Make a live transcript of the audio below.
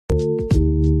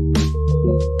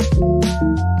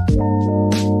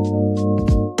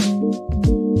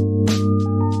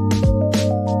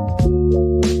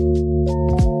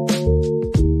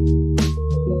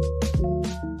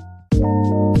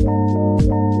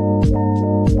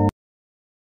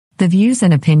The views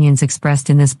and opinions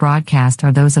expressed in this broadcast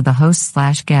are those of the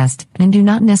host/guest and do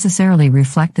not necessarily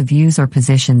reflect the views or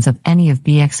positions of any of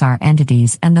BXR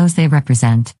entities and those they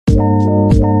represent.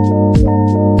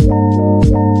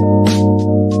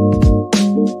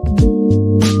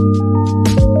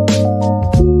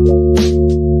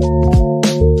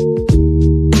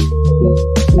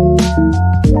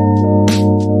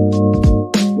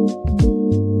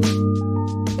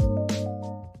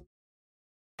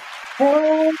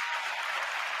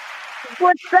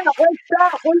 What's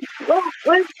up?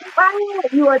 What's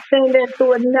up? You are tuned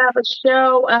into another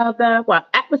show of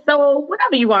episode,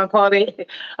 whatever you want to call it,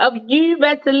 of You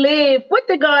Better Live with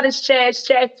the Goddess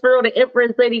Chaz Thrill, the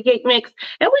Empress Lady Cake Mix.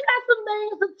 And we got some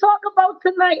things to talk about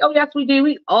tonight. Oh, yes, we do.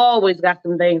 We always got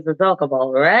some things to talk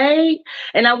about, right?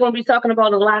 And I'm going to be talking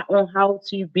about a lot on how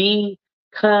to be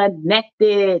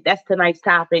connected. That's tonight's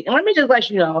topic. And let me just let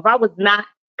you know, if I was not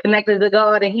connected to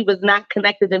God and he was not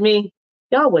connected to me,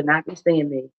 y'all would not be seeing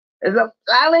me. As I'm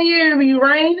telling you, be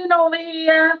raining over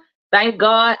here. Thank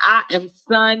God I am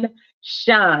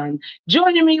sunshine.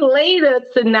 Joining me later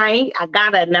tonight, I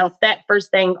gotta announce that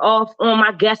first thing off on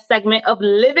my guest segment of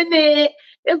Living It.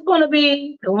 It's gonna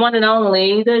be the one and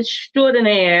only, the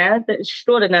extraordinary,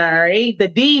 the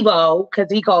Devo,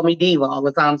 because he called me Devo all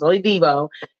the time, so he Devo.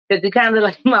 Because he kind of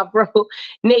like my bro,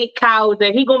 Nate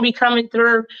Cowder. He going to be coming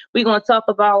through. We're going to talk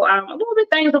about a little bit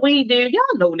things that we do.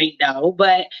 Y'all know Nate, though.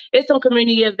 But it's some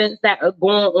community events that are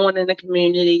going on in the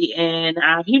community. And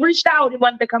he reached out. He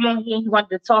wanted to come on here. He wanted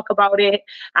to talk about it.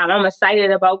 I'm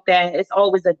excited about that. It's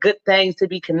always a good thing to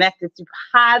be connected to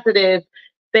positive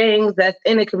things that's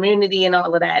in the community and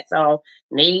all of that. So,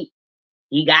 Nate,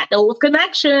 he got those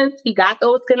connections.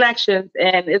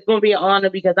 And it's going to be an honor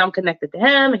because I'm connected to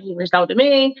him and he reached out to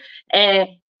me and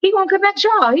he going to connect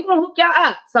y'all. He going to hook y'all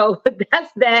up. So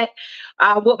that's that.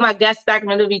 With my guest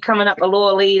segment will be coming up a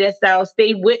little later. So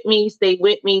stay with me.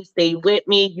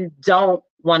 You don't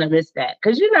want to miss that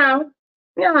because you know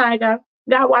how I go.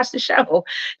 You gotta watch the show.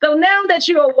 So now that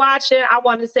you are watching, I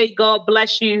want to say God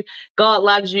bless you. God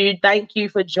loves you. Thank you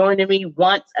for joining me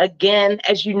once again.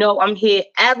 As you know, I'm here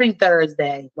every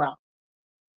Thursday. Well,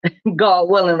 God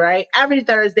willing, right? Every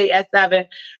Thursday at 7,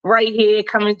 right here,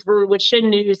 coming through with your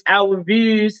news, our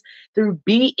reviews through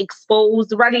Be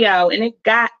Exposed Radio. And it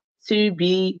got to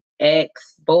be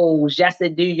exposed. Yes,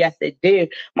 it do.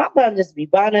 My mom just be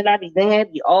bothering. I be there,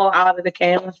 be all out of the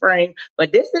camera frame.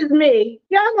 But this is me.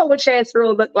 Y'all know what Chaz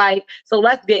Thrill look like. So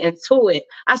let's get into it.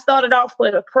 I started off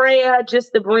with a prayer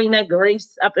just to bring that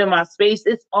grace up in my space.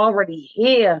 It's already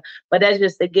here. But that's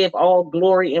just to give all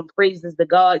glory and praises to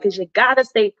God. Because you gotta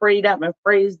stay prayed up and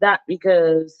praised up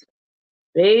because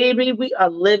baby, we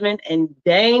are living in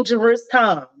dangerous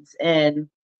times. And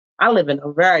I live in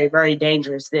a very, very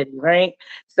dangerous city, right?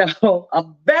 So a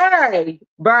very,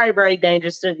 very, very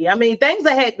dangerous city. I mean, things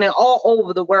are happening all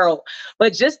over the world,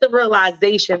 but just the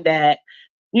realization that,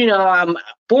 you know, I'm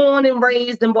born and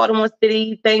raised in Baltimore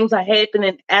City. Things are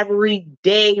happening every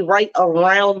day right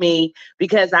around me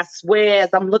because I swear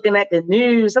as I'm looking at the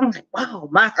news, I'm like, wow,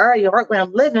 my area right where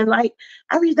I'm living, like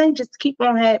everything just keep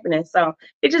on happening. So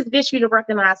it just gets you to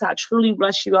recognize how truly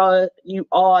blessed you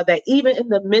are that even in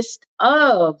the midst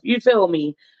of, you feel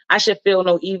me, I should feel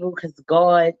no evil because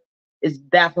God is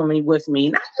definitely with me.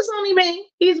 Not just only me,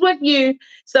 he's with you.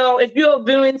 So if you're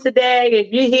viewing today,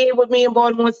 if you're here with me in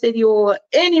Baltimore City or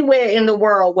anywhere in the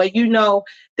world where you know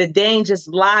the dangers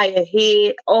lie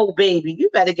ahead, oh baby,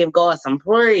 you better give God some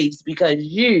praise because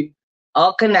you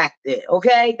are connected,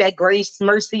 okay? That grace,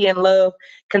 mercy, and love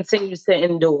continues to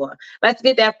endure. Let's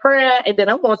get that prayer, and then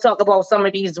I'm going to talk about some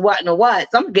of these what in the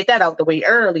whats. I'm going to get that out the way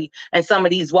early, and some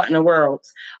of these what in the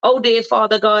worlds. Oh, dear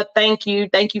Father God, thank you.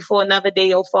 Thank you for another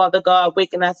day, oh Father God,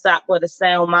 waking us up with a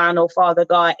sound mind, oh Father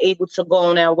God, able to go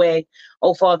on our way,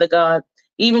 oh Father God.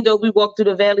 Even though we walk through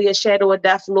the valley of shadow of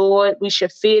death, Lord, we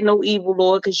should fear no evil,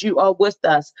 Lord, because you are with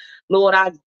us. Lord,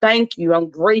 I thank you. I'm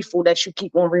grateful that you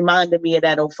keep on reminding me of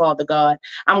that, oh Father God.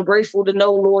 I'm grateful to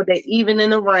know, Lord, that even in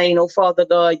the rain, oh Father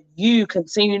God, you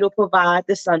continue to provide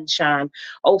the sunshine.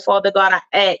 Oh Father God, I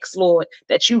ask, Lord,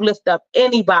 that you lift up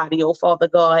anybody, oh Father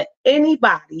God,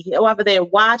 anybody, whether they're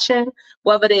watching,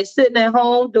 whether they're sitting at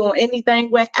home doing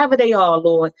anything, wherever they are,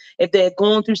 Lord, if they're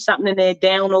going through something and they're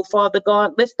down, oh Father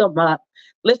God, lift them up.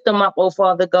 Lift them up, oh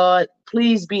Father God.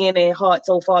 Please be in their hearts,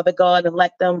 oh Father God, and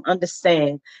let them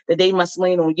understand that they must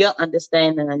lean on your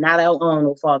understanding and not our own,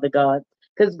 oh Father God.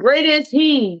 because great is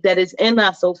he that is in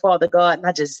us, oh Father God. And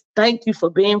I just thank you for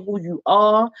being who you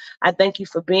are. I thank you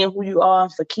for being who you are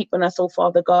and for keeping us, oh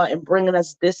Father God, and bringing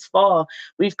us this far.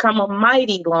 We've come a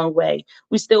mighty long way.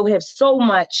 We still have so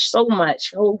much, so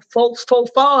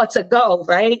far to go,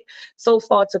 right? So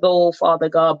far to go, oh Father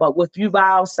God. But with you by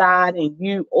our side and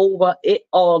you over it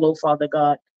all, oh Father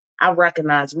God, I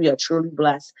recognize we are truly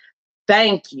blessed.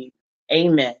 Thank you.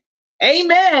 Amen.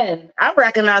 Amen. I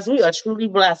recognize we are truly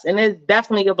blessed, and it's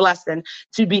definitely a blessing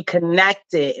to be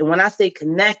connected. And when I say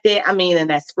connected, I mean in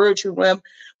that spiritual realm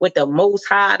with the Most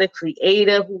High, the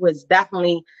Creator, who has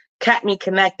definitely kept me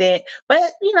connected.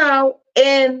 But,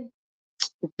 in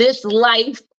this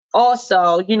life,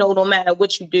 also, no matter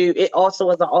what you do, it also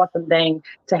is an awesome thing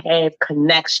to have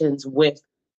connections with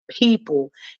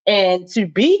people. And to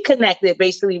be connected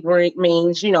basically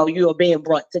means, you are being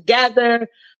brought together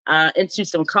into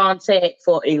some contact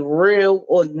for a real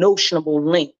or notionable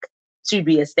link to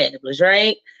be established,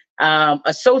 right?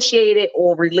 Associated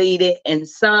or related in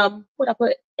some,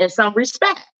 in some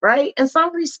respect, right? In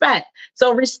some respect.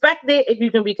 So respect it if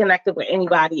you can be connected with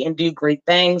anybody and do great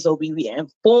things or be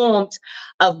informed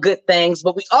of good things.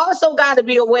 But we also got to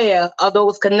be aware of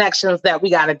those connections that we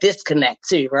got to disconnect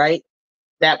too, right?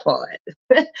 That part.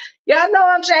 Y'all know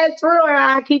I'm transparent.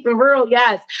 I keep it real.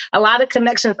 Yes. A lot of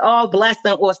connections are a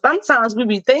blessing, or sometimes we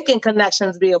be thinking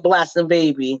connections be a blessing,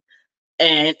 baby.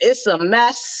 And it's a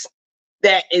mess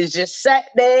that is just sat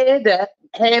there to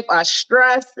have our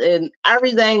stress and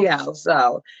everything else.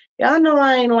 So y'all know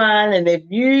I ain't lying. And if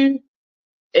you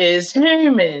is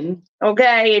human,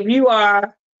 okay, if you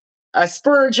are a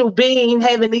spiritual being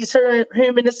having these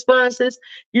human experiences,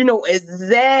 you know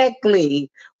exactly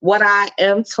what I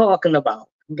am talking about.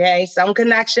 Okay, some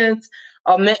connections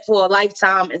are meant for a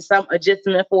lifetime, and some are just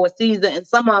meant for a season, and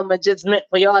some of them are just meant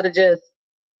for y'all to just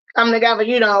come together,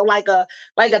 like a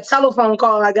telephone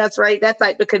call, I guess, right? That's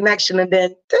like the connection, and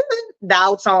then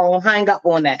dial tone, hang up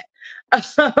on that.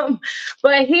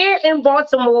 But here in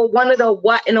Baltimore, one of the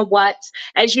what and the what's,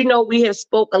 as you know, we have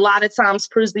spoke a lot of times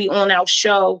previously on our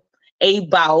show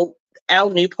about our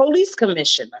new police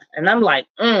commissioner. And I'm like,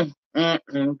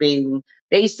 baby.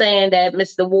 They saying that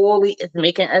Mr. Worley is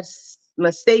making us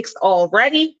mistakes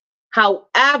already.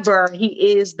 However,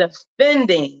 he is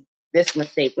defending this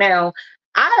mistake. Now,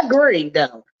 I agree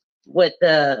though with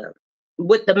the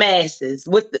masses,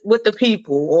 with the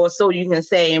people, or so you can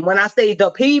say. And when I say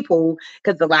the people,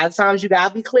 because a lot of times you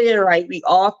gotta be clear, right? We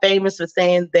all famous for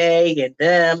saying they and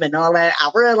them and all that.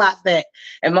 I realize that,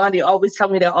 and Monty always tell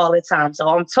me that all the time. So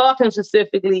I'm talking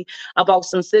specifically about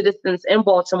some citizens in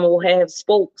Baltimore who have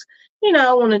spoke,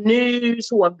 on the news,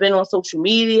 who have been on social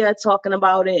media talking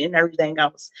about it and everything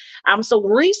else. So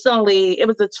recently, it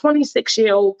was a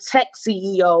 26-year-old tech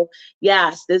CEO.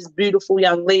 Yes, this beautiful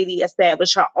young lady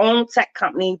established her own tech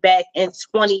company back in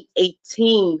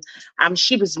 2018.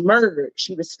 She was murdered.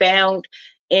 She was found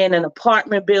in an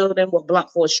apartment building with blunt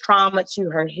force trauma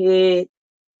to her head,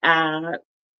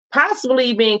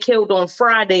 possibly being killed on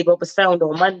Friday, but was found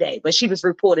on Monday. But she was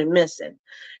reported missing.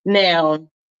 Now,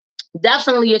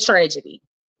 definitely a tragedy.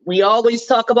 We always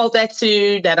talk about that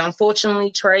too, that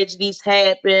unfortunately tragedies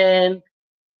happen.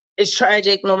 It's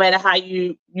tragic no matter how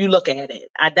you look at it.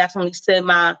 I definitely send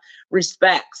my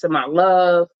respects and my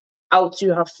love out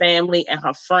to her family and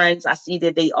her friends. I see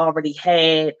that they already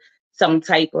had some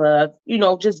type of,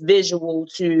 just visual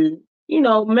to,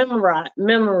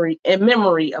 memory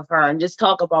of her and just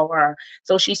talk about her.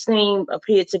 So she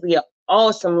appeared to be an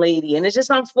awesome lady. And it's just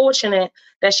unfortunate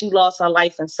that she lost her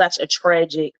life in such a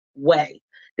tragic way.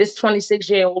 This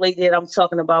 26-year-old lady that I'm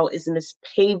talking about is Miss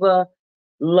Pava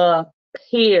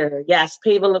LaPierre. Yes,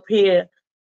 Pava LaPierre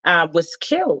was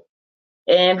killed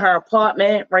in her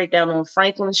apartment right down on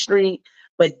Franklin Street.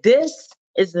 But this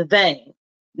is the thing.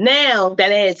 Now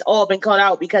that it has all been caught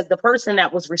out, because the person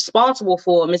that was responsible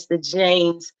for Mr.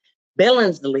 James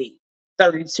Billingsley,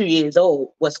 32 years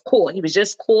old, was caught. He was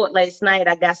just caught last night,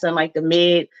 I guess, in like the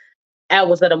mid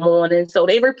hours of the morning. So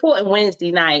they reported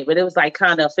Wednesday night, but it was like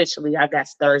kind of officially, I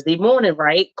guess, Thursday morning,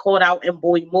 right? Caught out in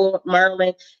Boyd,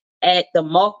 Maryland at the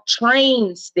Mark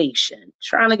train station,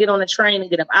 trying to get on the train and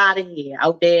get up out of here,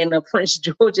 out there in the Prince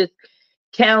George's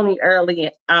County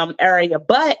area.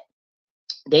 But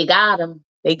they got him.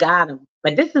 They got him.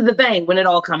 But this is the thing when it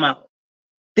all come out.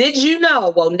 Did you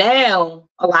know? Well, now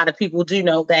a lot of people do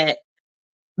know that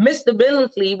Mr.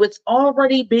 Billingsley was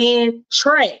already being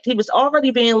tracked. He was already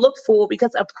being looked for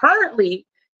because apparently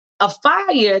a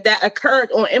fire that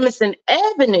occurred on Emerson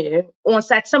Avenue on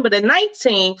September the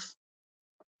 19th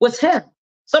was him.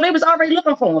 So they was already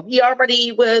looking for him. He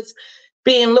already was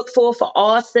being looked for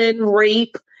arson,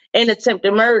 rape, and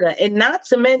attempted murder. And not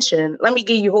to mention, let me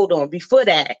give you, hold on, before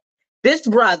that, this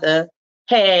brother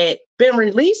had been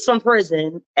released from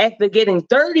prison after getting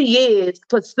 30 years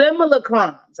for similar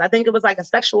crimes. I think it was like a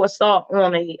sexual assault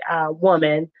on a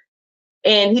woman.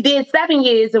 And he did 7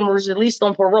 years and was released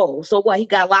on parole. So what, he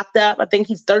got locked up. I think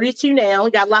he's 32 now.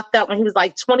 He got locked up when he was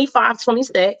like 25,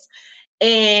 26.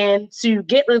 And to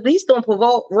get released on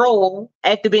parole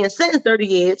after being sentenced 30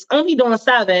 years, only doing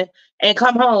 7, and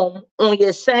come home on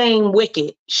your same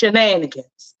wicked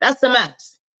shenanigans. That's a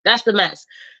mess. That's a mess.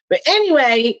 But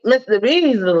anyway, Mr.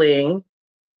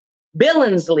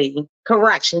 Billingsley,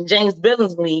 correction, James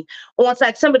Billingsley, on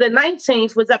September the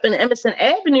 19th was up in the Emerson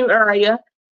Avenue area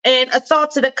and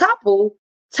assaulted a couple,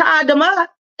 tied them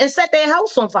up, and set their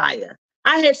house on fire.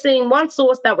 I had seen one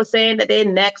source that was saying that their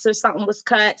necks or something was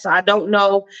cut, so I don't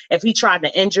know if he tried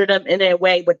to injure them in that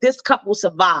way, but this couple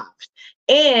survived.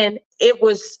 And it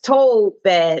was told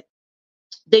that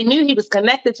they knew he was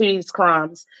connected to these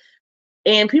crimes.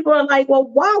 And people are like, well,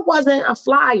 why wasn't a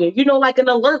flyer, like an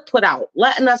alert put out,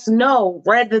 letting us know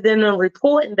rather than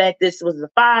reporting that this was a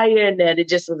fire and that it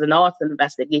just was an arson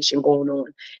investigation going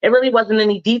on? It really wasn't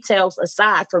any details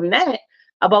aside from that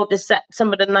about the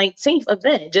September the 19th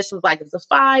event. It just was like it's a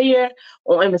fire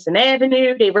on Emerson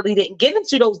Avenue. They really didn't get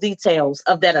into those details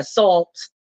of that assault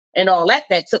and all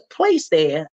that took place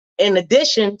there, in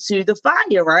addition to the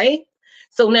fire, right?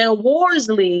 So now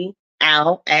Worsley,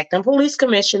 Al, acting police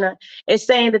commissioner, is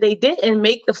saying that they didn't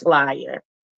make the flyer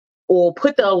or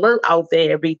put the alert out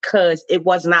there because it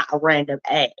was not a random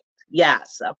act.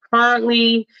 Yes,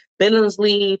 apparently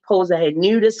Billingsley Poser had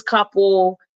knew this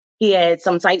couple. He had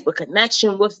some type of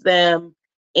connection with them,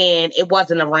 and it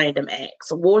wasn't a random act.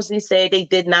 So Worsley said they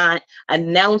did not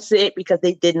announce it because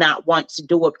they did not want to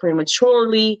do it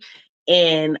prematurely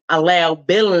and allow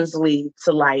Billingsley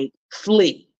to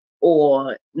flee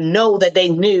or know that they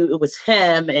knew it was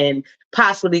him and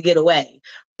possibly get away.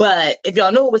 But if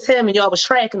y'all knew it was him and y'all was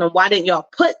tracking him, why didn't y'all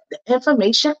put the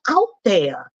information out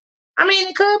there? I mean,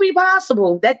 it could be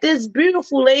possible that this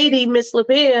beautiful lady, Miss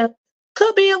LaPierre,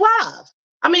 could be alive.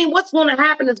 I mean, what's going to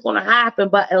happen is going to happen,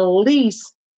 but at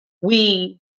least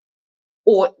she,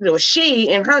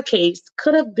 in her case,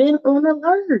 could have been on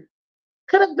alert.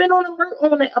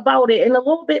 About it and a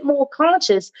little bit more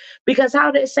conscious, because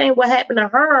how they're saying what happened to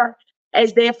her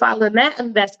as they're following that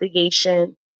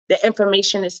investigation, the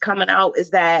information is coming out is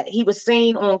that he was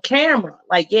seen on camera,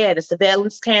 the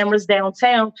surveillance cameras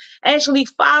downtown, actually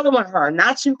following her,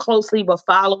 not too closely, but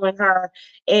following her.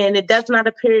 And it does not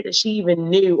appear that she even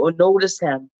knew or noticed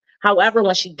him. However,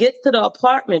 when she gets to the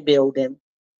apartment building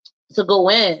to go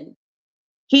in,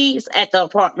 he's at the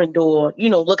apartment door,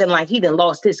 looking like he done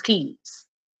lost his keys.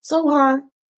 So her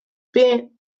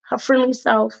friendly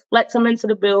self lets him into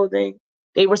the building.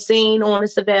 They were seen on a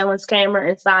surveillance camera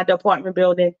inside the apartment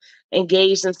building,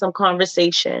 engaged in some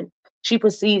conversation. She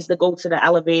proceeds to go to the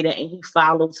elevator and he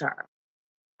follows her.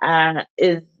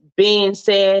 It's being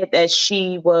said that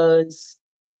she was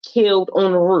killed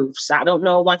on the roof. So I don't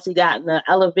know, once he got in the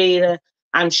elevator,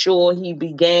 I'm sure he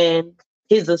began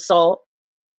his assault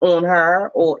on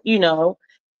her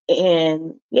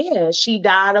and she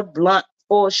died of blunt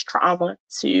force trauma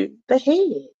to the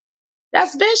head.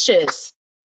 That's vicious.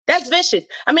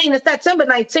 I mean, the September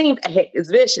 19th is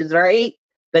vicious, right?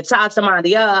 They tie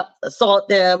somebody up, assault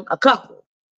them, a couple,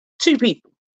 2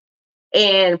 people,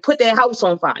 and put their house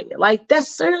on fire.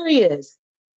 That's serious.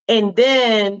 And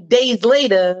then days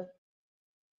later,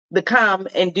 to come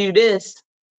and do this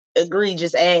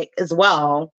egregious act as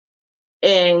well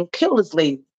and kill this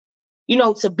lady.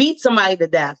 To beat somebody to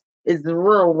death is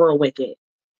real, real wicked.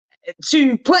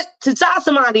 To tie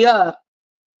somebody up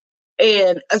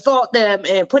and assault them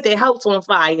and put their house on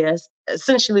fire,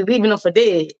 essentially leaving them for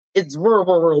dead, is real,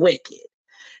 real, real wicked.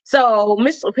 So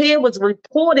Miss LaPierre was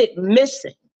reported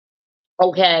missing.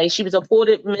 Okay, she was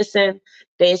reported missing.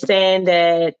 They're saying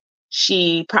that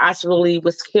she possibly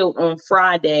was killed on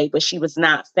Friday, but she was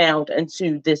not found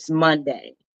until this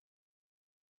Monday.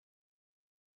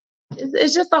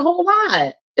 It's just a whole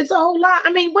lot. It's a whole lot.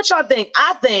 I mean, what y'all think?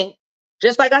 I think,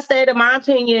 just like I said, in my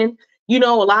opinion, a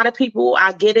lot of people,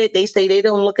 I get it. They say they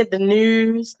don't look at the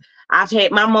news. I've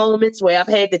had my moments where I've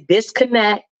had to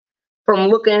disconnect from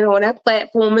looking on that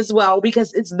platform as well,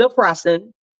 because it's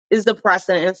depressing.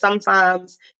 And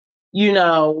sometimes,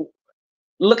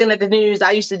 looking at the news,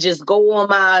 I used to just go on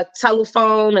my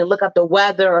telephone and look up the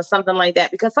weather or something like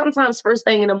that. Because sometimes first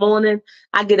thing in the morning,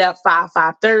 I get up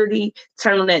 5:30,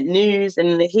 turn on that news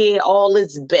and hear all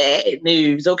this bad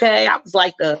news. Okay. I was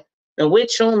like the And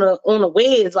which on the way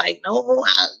is like, no,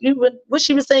 what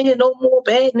she was saying, no more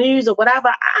bad news or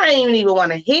whatever. I didn't even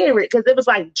want to hear it because it was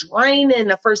like draining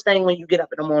the first thing when you get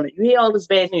up in the morning. You hear all this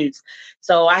bad news.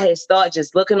 So I had started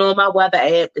just looking on my weather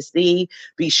app to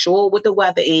be sure what the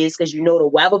weather is, because you know the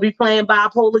weather be playing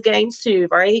bipolar games too,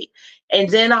 right? And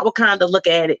then I would kind of look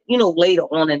at it, later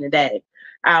on in the day.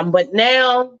 But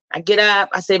now I get up,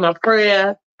 I say my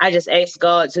prayer, I just ask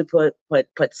God to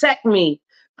protect me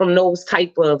from those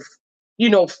type of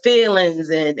feelings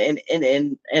and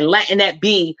letting that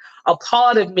be a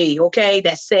part of me, okay?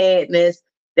 That sadness,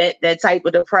 that type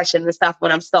of depression and stuff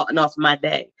when I'm starting off my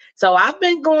day. So I've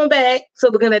been going back to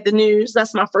looking at the news.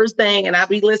 That's my first thing. And I'll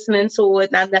be listening to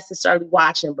it, not necessarily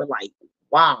watching, but like,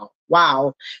 wow.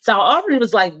 So I already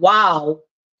was like, wow,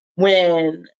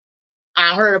 when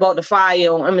I heard about the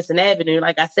fire on Emerson Avenue.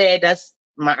 Like I said, that's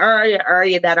my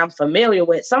area that I'm familiar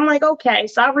with. So I'm like, okay,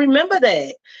 so I remember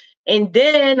that. And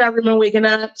then I remember waking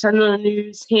up, turning on the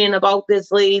news, hearing about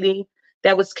this lady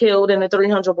that was killed in the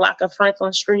 300 block of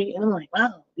Franklin Street. And I'm like,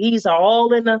 wow, these are all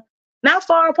not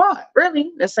far apart,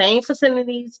 really, the same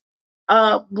vicinities,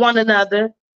 one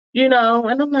another, and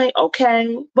I'm like,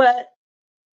 okay, but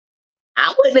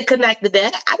I wouldn't have connected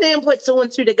that. I didn't put two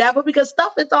and two together because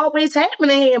stuff is always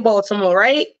happening here in Baltimore,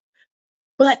 right?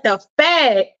 But the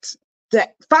fact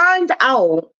that find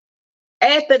out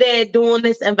after they're doing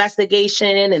this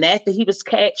investigation and after he was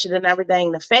captured and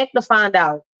everything, the fact to find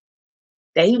out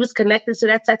that he was connected to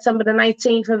that September the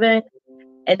 19th event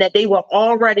and that they were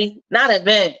already, not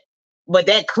event, but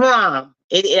that crime.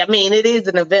 It is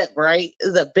an event, right?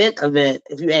 It's a bent event,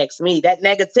 if you ask me. That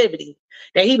negativity,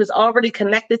 that he was already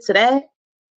connected to that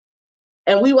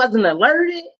and we wasn't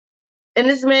alerted. And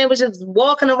this man was just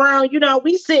walking around,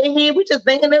 we sitting here, we just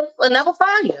thinking it was another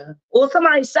fire or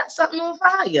somebody set something on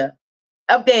fire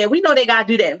up there. We know they got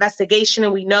to do that investigation,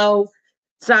 and we know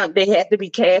they have to be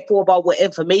careful about what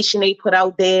information they put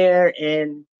out there.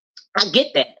 And I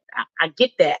get that. I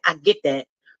get that.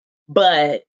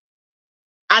 But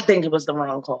I think it was the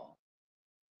wrong call.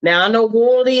 Now, I know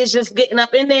Wally is just getting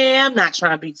up in there. I'm not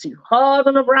trying to be too hard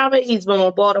on the brother. He's been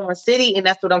on Baltimore City, and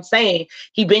that's what I'm saying.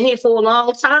 He's been here for a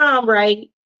long time, right?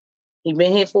 He's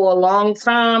been here for a long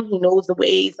time. He knows the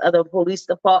ways of the police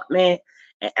department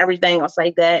and everything else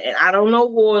like that. And I don't know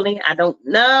Wally. I don't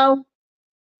know.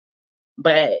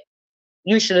 But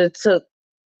you should have took,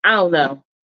 I don't know.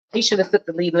 He should have took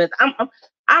the lead in this.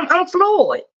 I'm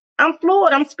floored. I'm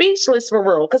floored. I'm speechless for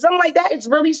real. Because I'm like, that is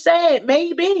really sad.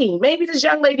 Maybe this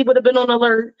young lady would have been on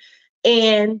alert.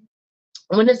 And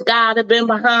when this guy had been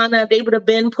behind her, they would have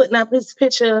been putting up his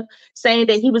picture saying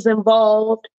that he was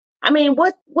involved. I mean,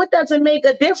 what does it make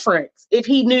a difference if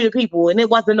he knew the people and it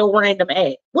wasn't no random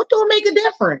act? What do it make a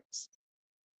difference?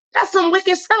 That's some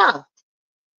wicked stuff.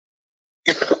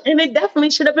 And it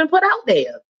definitely should have been put out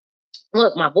there.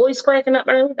 Look, my voice cracking up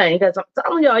and everything because I'm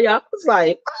telling y'all was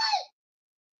like, what?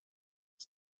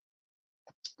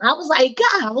 I was like,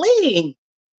 golly.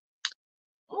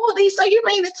 Oh, so you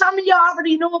mean to tell me y'all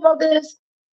already knew about this?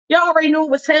 Y'all already knew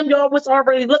it was him. Y'all was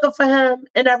already looking for him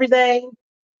and everything.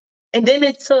 And then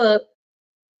it took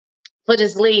for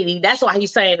this lady. That's why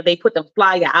he's saying that they put the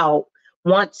flyer out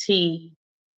once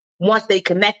they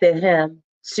connected him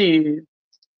to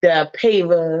the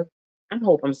paver. I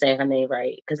hope I'm saying her name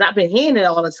right, because I've been hearing it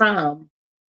all the time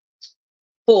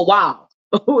for a while.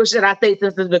 Or should I say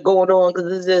since it's been going on?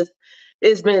 Because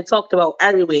it's been talked about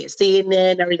everywhere,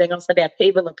 CNN, everything else like that.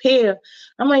 Paver Lapierre.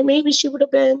 I'm like, maybe she would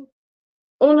have been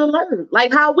on alert,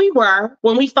 like how we were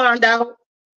when we found out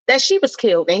that she was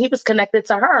killed and he was connected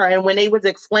to her. And when they was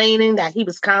explaining that he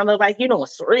was kind of like, a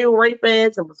serial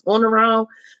rapist and was going around,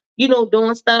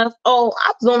 doing stuff. Oh,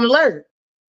 I was on alert.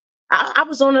 I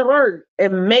was on alert.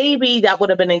 And maybe that would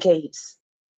have been the case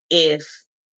if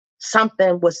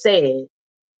something was said.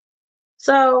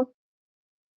 So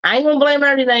I ain't gonna blame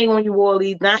everything on you,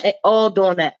 Wally. Not at all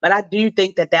doing that. But I do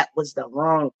think that was the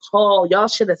wrong call. Y'all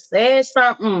should have said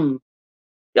something.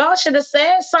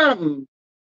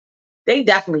 They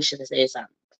definitely should have said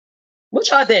something. What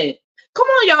y'all think? Come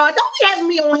on, y'all. Don't be having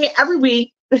me on here every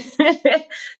week.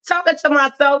 Talking to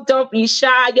myself. Don't be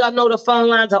shy. Y'all know the phone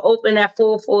lines are open at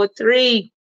 443-642.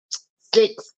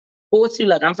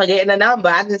 Look, I'm forgetting the number.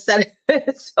 I just said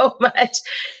it so much.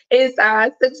 It's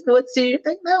 642. I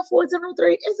think now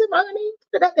 403. Is it money?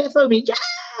 Put that there for me.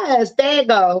 Yes, there you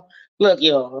go. Look,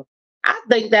 y'all. I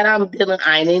think that I'm dealing.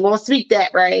 I ain't even gonna speak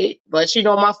that right. But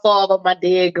my father, my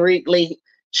dear Greek late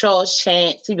Charles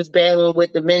Chance, he was battling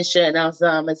with dementia and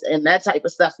Alzheimer's, and that type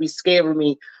of stuff be scaring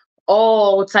me.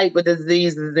 All type of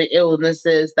diseases and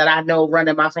illnesses that I know run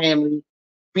in my family.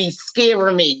 be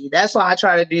scaring me. That's why I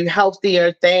try to do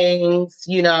healthier things,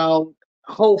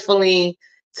 hopefully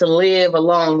to live a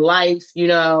long life,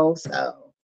 So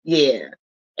yeah.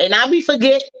 And I be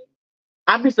forgetting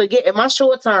my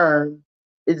short term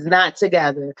is not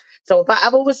together. So if I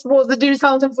ever was supposed to do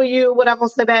something for you, whatever,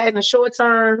 said that in the short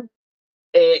term,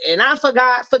 and I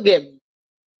forgot, forgive me.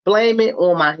 Blame it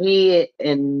on my head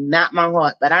and not my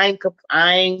heart. But I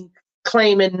ain't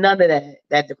claiming none of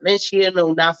that dementia,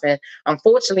 no nothing.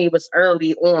 Unfortunately, it was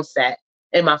early onset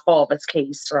in my father's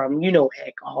case from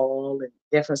alcohol and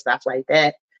different stuff like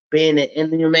that. Being an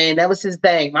Indian man, that was his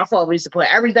thing. My father used to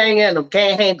put everything in him,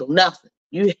 can't handle nothing.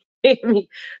 You hear me?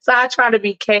 So I try to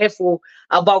be careful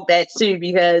about that too,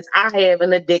 because I have an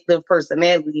addictive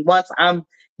personality. Once I'm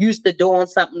used to doing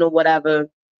something or whatever,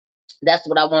 that's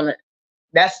what I want to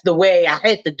that's the way I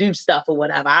had to do stuff or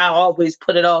whatever. I always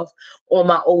put it off on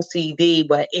my OCD,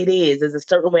 but there's a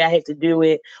certain way I have to do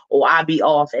it or I'll be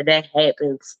off, and that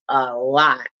happens a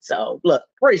lot. So look,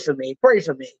 pray for me, pray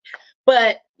for me.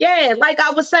 But yeah, like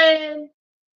I was saying,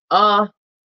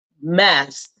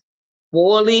 mess.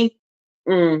 Wally,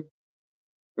 mm,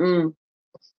 mm.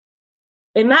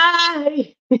 And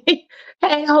I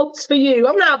had hopes for you.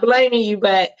 I'm not blaming you,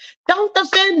 but don't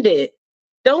defend it.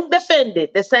 Don't defend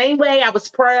it. The same way I was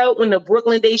proud when the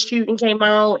Brooklyn Day shooting came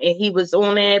out and he was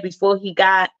on there before he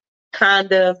got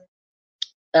kind of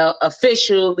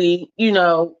officially,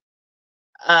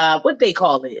 what they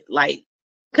call it, like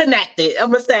connected.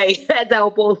 I'm gonna say at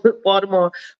the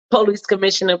Baltimore Police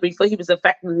Commissioner before he was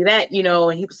effectively that,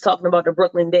 and he was talking about the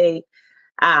Brooklyn Day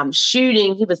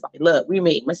shooting. He was like, "Look, we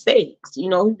made mistakes." He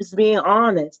was being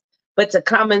honest. But to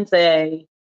come and say,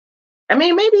 I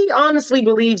mean, maybe he honestly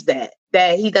believes that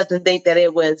he doesn't think that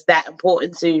it was that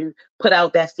important to put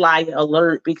out that flyer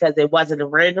alert because it wasn't a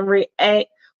random act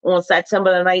on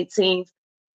September the 19th.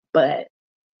 But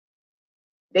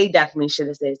they definitely should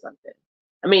have said something.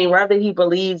 I mean, whether he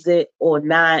believes it or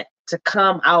not, to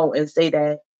come out and say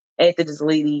that after this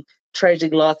lady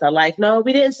tragically lost her life. No,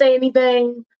 we didn't say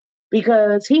anything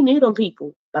because he knew them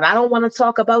people. But I don't want to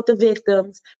talk about the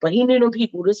victims, but he knew them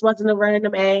people. This wasn't a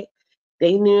random act.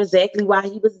 They knew exactly why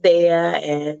he was there,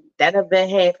 and that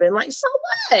event happened. Like, so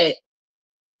what?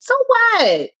 So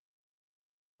what?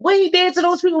 What he did to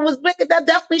those people was wicked. That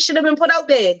definitely should have been put out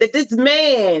there. That this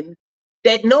man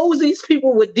that knows these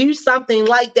people would do something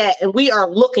like that, and we are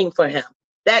looking for him.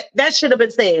 That should have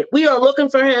been said. We are looking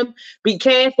for him. Be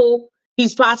careful.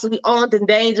 He's possibly armed and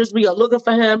dangerous. We are looking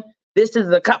for him. This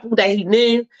is a couple that he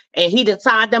knew, and he just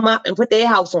tied them up and put their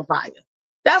house on fire.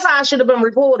 That's how it should have been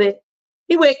reported.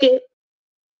 He wicked.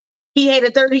 He had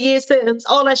a 30-year sentence.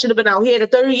 All that should have been out. He had a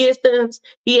 30-year sentence.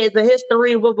 He has a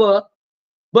history of laying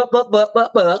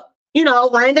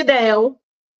it down.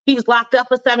 He was locked up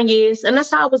for 7 years. And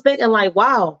that's how I was thinking, like,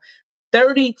 wow,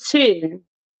 32.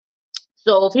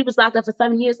 So if he was locked up for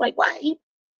 7 years, like, why? He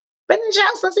been in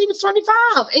jail since he was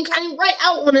 25 and came right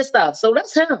out on this stuff. So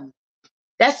that's him.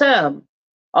 That's him.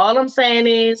 All I'm saying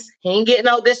is he ain't getting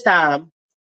out this time.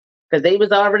 Because they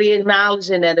was already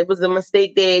acknowledging that it was a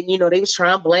mistake there. They was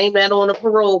trying to blame that on the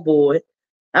parole board.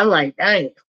 I'm like, dang.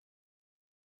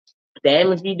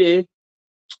 Damn if you do.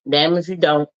 Damn if you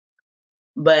don't.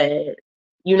 But,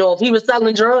 if he was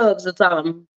selling drugs or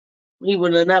something, he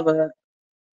would have never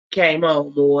came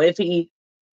home. Or if he,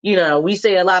 we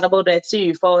say a lot about that too,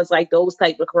 as far as like those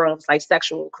type of crimes, like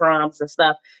sexual crimes and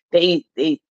stuff. They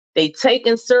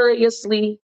taken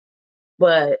seriously,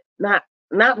 but not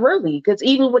really, because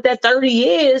even with that 30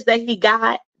 years that he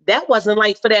got, that wasn't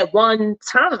like for that one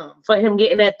time for him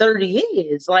getting that 30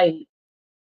 years. Like,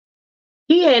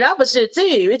 he had other shit too.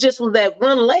 It just was that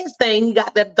one last thing he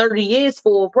got that 30 years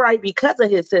for, probably because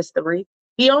of his history.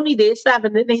 He only did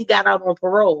 7, and then he got out on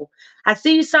parole. I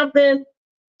see something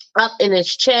up in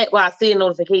his chat. Well, I see a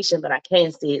notification, but I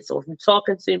can't see it. So if you're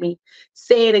talking to me,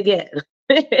 say it again.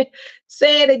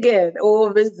 Say it again.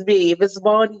 Or if it's me, if it's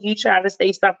Bonnie, you trying to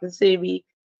say something to me,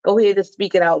 go ahead and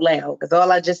speak it out loud. Because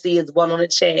all I just see is one on the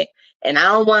chat. And I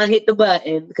don't want to hit the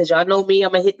button because y'all know me.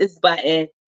 I'm going to hit this button.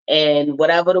 And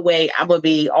whatever the way, I'm going to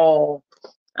be all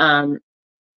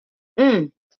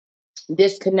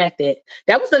disconnected.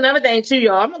 That was another thing too,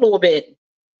 y'all. I'm a little bit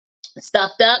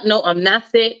stuffed up. No, I'm not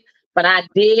sick. But I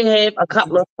did have a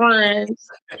couple of friends.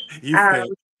 You sick.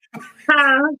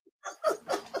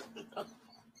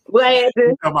 What happened?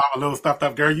 You talking about a little stuffed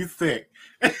up girl, you sick.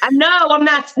 I know I'm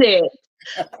not sick.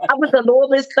 I was a little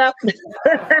bit stuffed.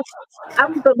 I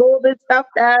was a little bit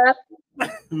stuffed up.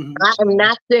 I am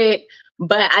not sick,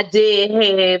 but I did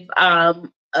have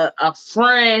a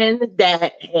friend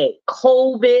that had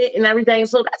COVID and everything.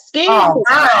 So that scared me. Oh,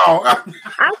 wow.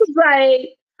 I was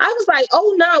like, I was like,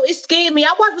 oh no, it scared me.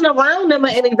 I wasn't around them or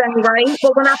anything, right?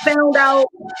 But when I found out,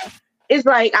 it's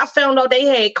like I found out they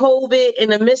had COVID in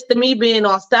the midst of me being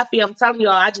all stuffy. I'm telling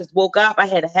y'all, I just woke up. I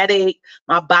had a headache.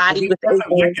 My body was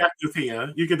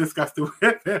aching. You can discuss it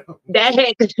with them. That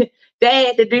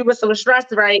had to do with some stress,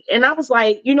 right? And I was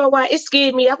like, you know what? It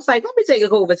scared me. I was like, let me take a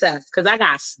COVID test because I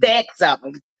got stacks of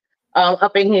them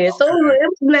up in here. So it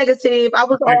was negative. I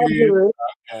was all good.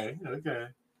 Okay.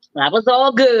 I was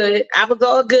all good.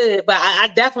 But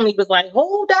I definitely was like,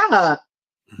 hold up.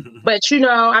 But,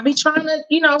 I be trying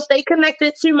to, stay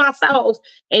connected to myself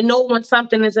and know when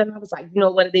something is in. I was like, you know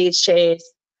what it is, Chaz?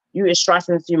 You is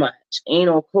stressing too much. Ain't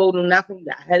no cold or nothing. You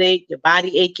got a headache, your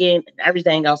body aching, and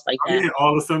everything else like that. You had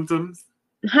all the symptoms?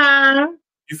 Huh?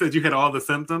 You said you had all the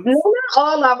symptoms? No, not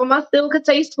all of them. I still could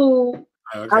taste food.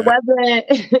 Okay.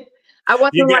 I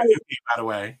wasn't your like. Guest is here, by the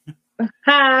way.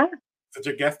 Huh? So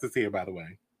your guest is here, by the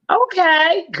way.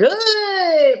 Okay,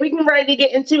 good. We can ready to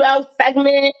get into our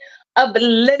segment of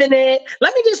living it.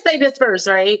 Let me just say this first,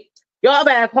 right? Y'all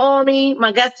better call me,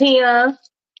 my guest here.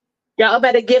 Y'all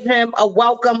better give him a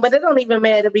welcome, but it don't even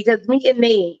matter because me and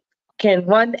Nate can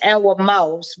run our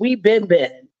mouths. We been.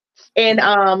 And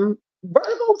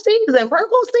Virgo season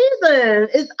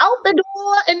is out the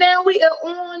door, and now we are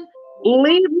on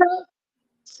Libra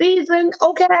season.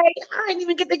 Okay, I didn't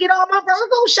even get to get all my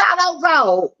Virgo shout outs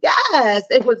out. Yes,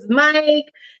 it was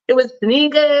Mike, it was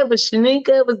Tanika, it was Shanika,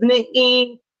 it was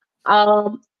Nikki.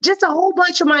 Just a whole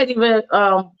bunch of mighty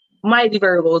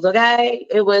Virgos, okay?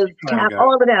 It was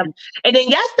all of them. And then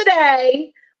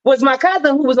yesterday was my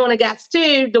cousin who was on the guest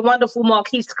too, the wonderful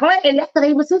Marquise Clinton.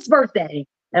 Yesterday was his birthday.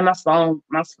 And my phone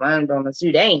on the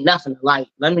suit. They ain't nothing alike.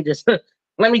 Let me just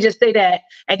say that.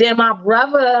 And then my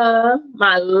brother,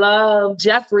 my love,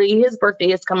 Jeffrey, his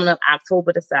birthday is coming up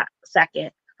October the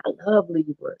 2nd. I love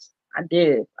Libras. I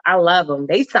do. I love them.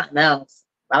 They something else.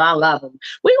 But I love them.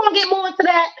 We're going to get more into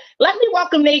that. Let me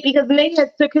welcome Nate because Nate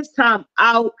has took his time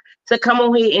out to come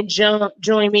on here and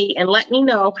join me and let me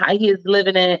know how he is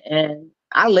living it. And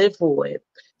I live for it.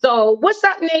 So what's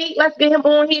up, Nate? Let's get him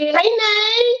on here. Hey,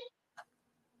 Nate.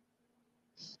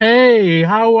 Hey,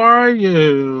 how are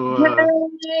you?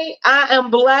 Hey, I am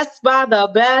blessed by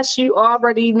the best. You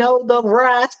already know the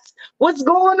rest. What's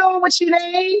going on with you,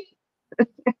 Nate?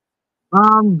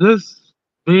 Just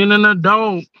being an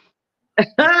adult.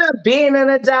 Being an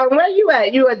adult. Where you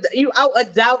at? You out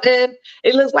adulting?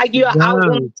 It looks like you're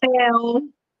out in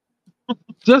town.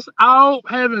 Just out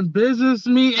having business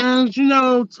meetings,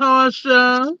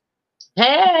 Tasha.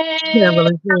 Hey. Can't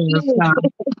really it's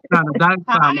kind of that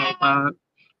time outside.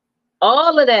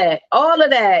 All of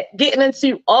that, getting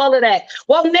into all of that.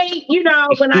 Well, Nate, when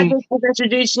I just was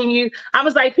introducing you, I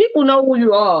was like, people know who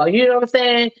you are. You know what I'm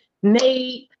saying?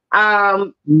 Nate,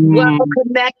 well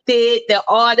connected, the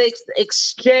artist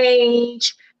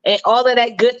exchange, and all of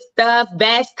that good stuff.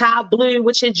 Bass Top Blue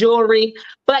with your jewelry.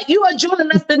 But you are joining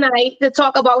us tonight to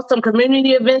talk about some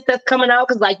community events that's coming out.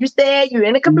 Because like you said, you're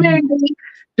in the community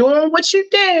doing what you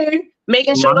do.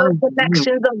 Making sure those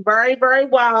connections are very, very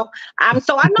well.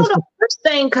 So I know the first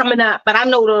thing coming up, but I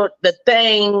know the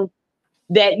thing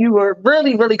that you were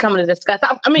really, really coming to discuss.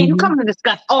 I mean, you coming to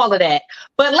discuss all of that.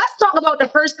 But let's talk about the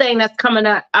first thing that's coming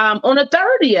up on the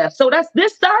 30th. So that's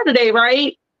this Saturday,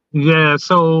 right? Yeah.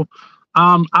 So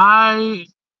I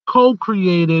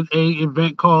co-created an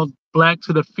event called Black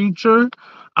to the Future.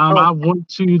 I went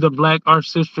to the Black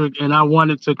Arts District and I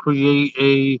wanted to create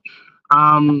a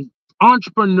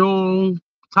entrepreneurial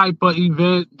type of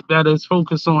event that is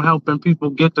focused on helping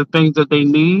people get the things that they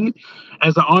need.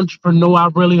 As an entrepreneur, I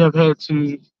really have had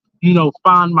to,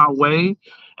 find my way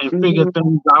and figure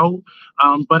things out.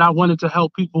 But I wanted to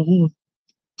help people who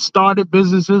started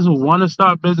businesses, who want to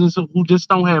start businesses, who just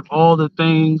don't have all the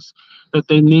things that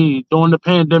they need. During the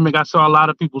pandemic, I saw a lot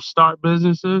of people start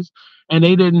businesses and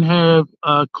they didn't have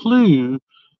a clue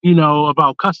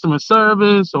about customer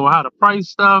service or how to price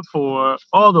stuff or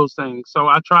all those things. So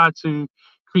I tried to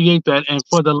create that. And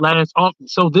for the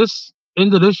so this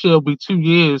end of this year will be 2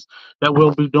 years that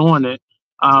we'll be doing it.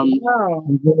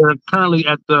 We're currently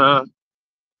at the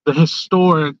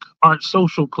historic Art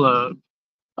Social Club.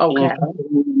 Okay.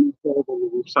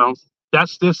 So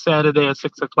that's this Saturday at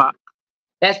 6:00.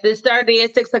 That's this Saturday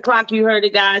at 6:00. You heard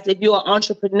it, guys. If you're an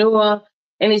entrepreneur,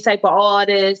 any type of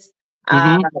artist,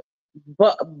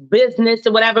 business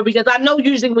or whatever, because I know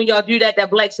usually when y'all do that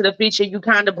Black to the Future, you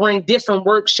kind of bring different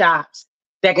workshops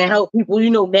that can help people,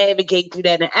 navigate through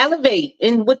that and elevate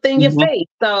within your faith.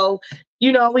 So,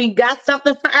 we got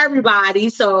something for everybody.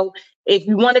 So if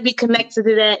you want to be connected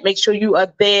to that, make sure you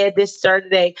are there this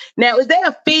Saturday. Now, is there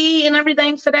a fee and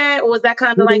everything for that? Or is that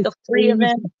kind of like a free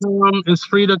event? It's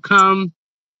free to come.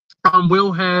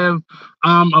 We'll have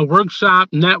a workshop,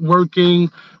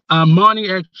 networking.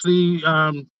 Monty actually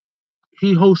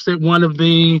he facilitated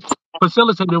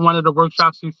one of the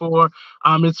workshops before.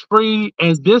 It's free,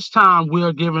 and this time we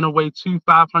are giving away two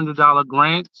 $500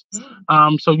 grants.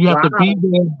 So you have to be Wow.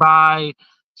 there by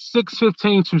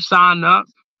 6:15 to sign up.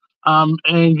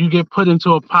 And you get put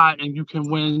into a pot, and you can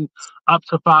win up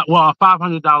to a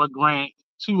 $500 grant,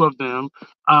 two of them,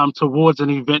 towards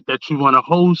an event that you want to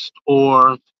host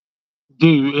or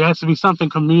do. It has to be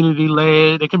something community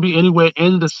led. It can be anywhere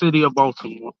in the city of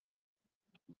Baltimore.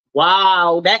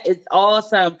 Wow, that is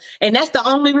awesome. And that's the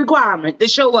only requirement to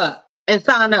show up and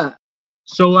sign up.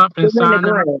 Show up and To win the sign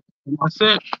up. grant. And that's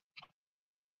it.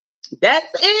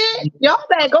 That's it. Y'all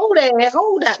better go there.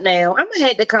 Hold up now. I'm gonna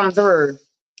have to come through.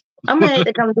 I'm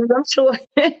sure.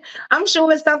 I'm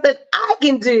sure it's something I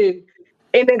can do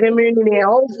in the community and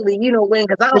hopefully, win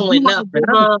because I If don't you win want to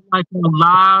nothing. do like a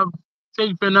live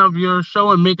taping of your show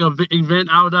and make an event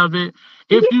out of it,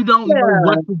 if you don't know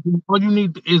what to do, all you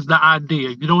need is the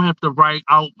idea. You don't have to write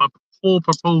out a full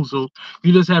proposal.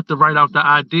 You just have to write out the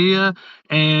idea,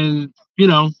 and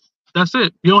that's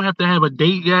it. You don't have to have a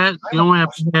date yet. You don't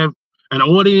have to have an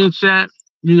audience yet.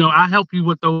 I help you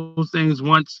with those things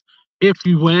once if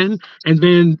you win, and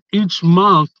then each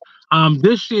month.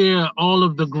 This year, all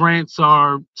of the grants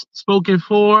are spoken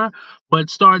for, but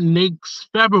starting next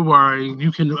February,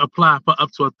 you can apply for up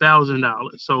to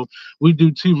 $1,000. So we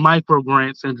do 2 micro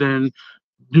grants, and then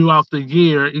throughout the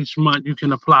year, each month you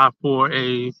can apply for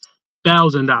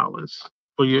 $1,000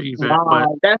 for your event. But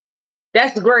Wow,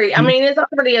 that's great. I mean, it's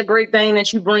already a great thing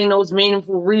that you bring those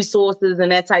meaningful resources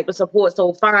and that type of support.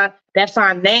 So that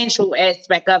financial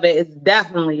aspect of it is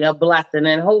definitely a blessing.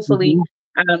 And hopefully,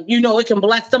 it can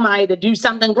bless somebody to do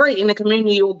something great in the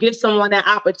community or give someone that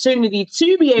opportunity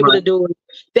to be able to do it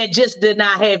that just did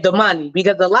not have the money.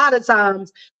 Because a lot of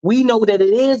times we know that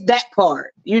it is that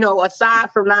part,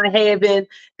 aside from not having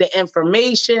the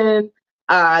information,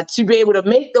 to be able to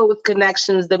make those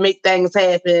connections to make things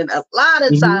happen. A lot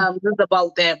of times it's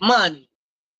about that money.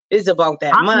 It's about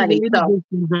that money. So.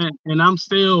 And I'm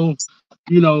still,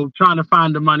 trying to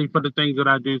find the money for the things that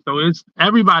I do. So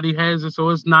everybody has it. So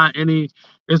it's not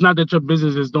that your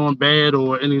business is doing bad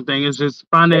or anything. It's just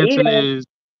financing is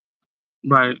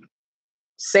right.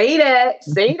 Say that.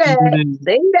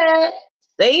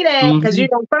 Because,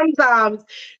 sometimes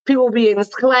people be in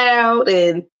this cloud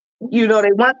and,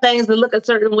 they want things to look a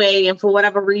certain way. And for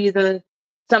whatever reason,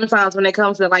 sometimes when it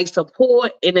comes to like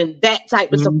support and then that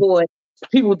type of support,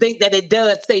 people think that it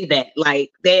does say that,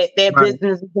 like their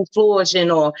business is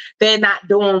flourishing or they're not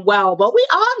doing well. But we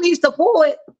all need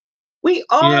support. We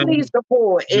all need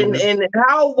support. And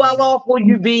how well off will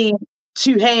you be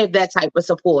to have that type of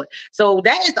support? So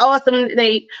that is awesome,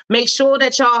 Nate. Make sure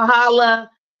that y'all holla.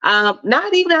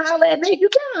 Not even holler at Nate. You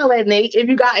can holler at Nate if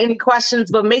you got any questions,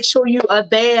 but make sure you are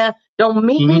there. Don't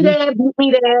meet me there, beat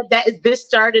me there. That is this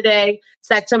Saturday,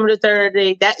 September the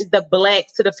 3rd. That is the Black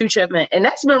to the Future event. And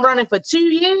that's been running for 2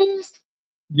 years.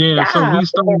 Yeah, so we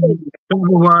started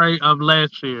February of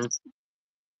last year.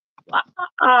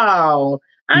 Wow.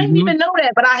 I didn't even know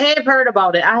that, but I have heard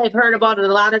about it. I have heard about it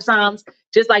a lot of times.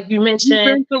 Just like you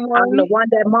mentioned, the one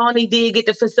that Monty did get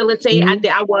to facilitate.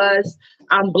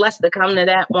 I'm blessed to come to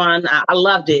that one. I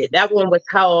loved it. That one was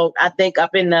called, I think,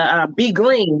 up in the Be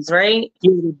Greens, right?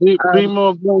 Be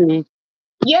More Green.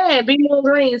 Yeah, Be More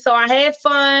Green. So I had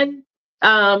fun.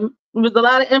 There was a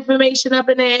lot of information up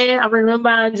in there. I remember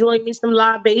I enjoyed me some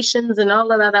libations and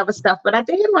all of that other stuff, but I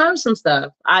did learn some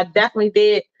stuff. I definitely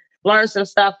did learn some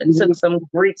stuff and took some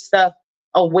great stuff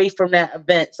away from that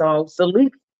event. So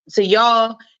salute to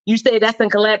y'all. You say that's in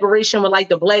collaboration with like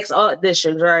the Black Art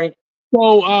District, right?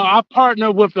 So I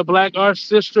partner with the Black Arts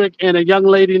District and a young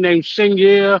lady named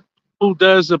Shingyea who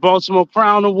does the Baltimore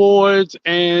Crown Awards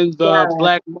and the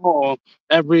Black Mall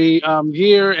every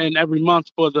year and every month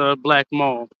for the Black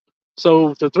Mall.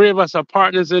 So the three of us are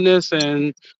partners in this,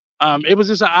 and it was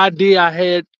just an idea I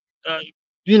had,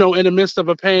 in the midst of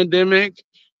a pandemic.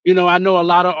 I know a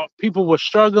lot of people were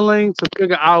struggling to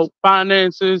figure out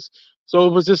finances. So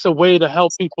it was just a way to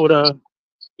help people to,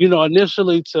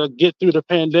 initially to get through the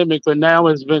pandemic, but now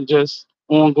it's been just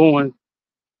ongoing.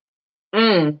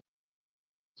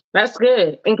 That's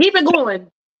good. And keep it going.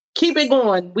 Keep it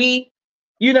going.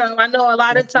 I know a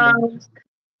lot of times,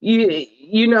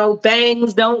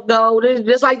 things don't go,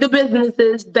 just like the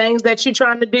businesses, things that you're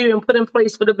trying to do and put in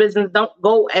place for the business don't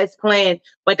go as planned.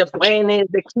 But the plan is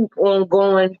to keep on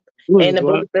going. And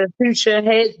the future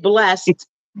has blessed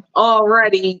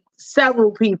already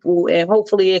several people, and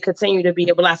hopefully it continue to be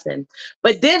a blessing.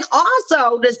 But then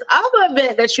also this other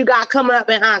event that you got coming up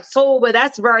in October,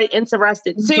 that's very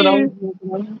interesting too.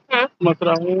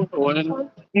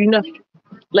 You know,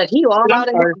 like you all out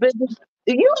of your business.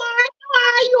 You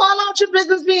all out your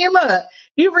business being look.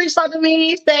 You reached out to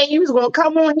me saying you was gonna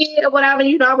come on here or whatever.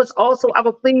 You know, I was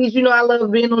pleased. You know, I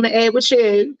love being on the air with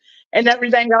you and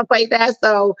everything else like that.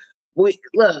 So we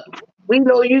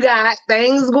know you got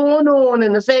things going on,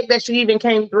 and the fact that you even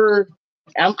came through,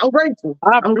 I'm grateful.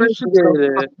 I'm grateful.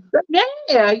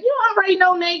 Yeah, you already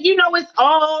know, Nate. You know, it's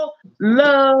all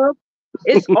love.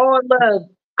 It's all love.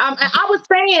 I was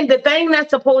saying the thing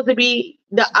that's supposed to be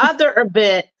the other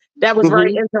event that was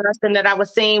very interesting that I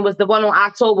was saying was the one on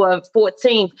October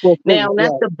 14th. Now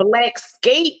that's the Black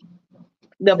Skate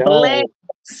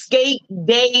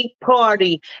Day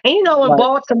Party. And you know, in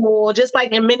Baltimore, just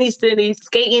like in many cities,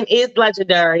 skating is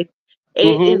legendary.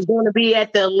 It is going to be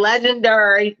at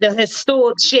the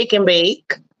historic Shake and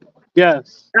Bake.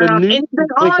 Yes. And it's in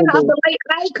honor of the late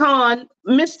icon,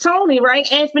 Miss Tony,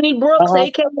 right? Anthony Brooks,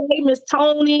 aka Miss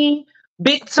Tony,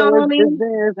 Big Tony.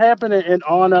 It's happening in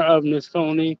honor of Miss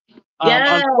Tony.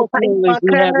 Unfortunately,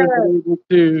 we haven't been able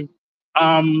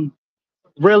to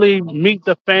really meet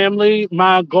the family.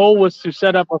 My goal was to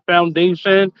set up a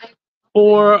foundation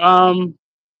for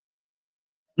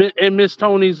in Miss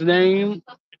Tony's name.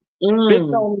 Big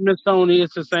Tony, Miss Tony,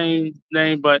 it's the same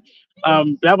name, but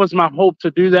that was my hope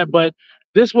to do that. But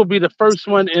this will be the first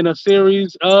one in a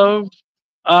series of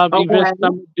events I'm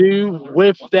gonna do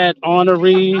with that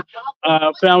honorary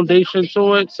foundation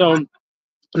to it. So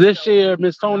this year,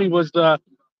 Miss Tony was the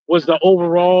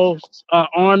overall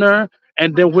honor,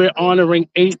 and then we're honoring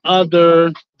 8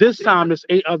 other. This time, it's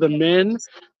 8 other men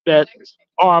that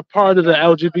are part of the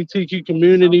LGBTQ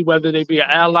community, whether they be an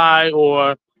ally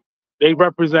or they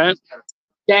represent.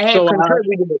 That have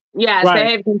contributed. Yes,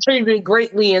 they have contributed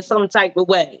greatly in some type of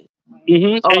way.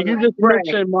 And you just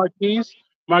mentioned Marquise.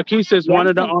 Marquise is one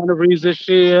of the honorees this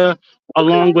year,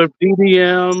 along with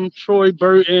DDM, Troy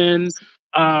Burton,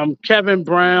 Kevin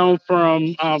Brown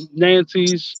from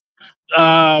Nancy's,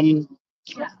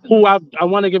 who I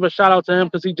want to give a shout out to him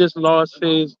because he just lost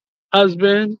his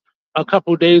husband a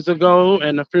couple days ago,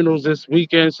 and the funeral's this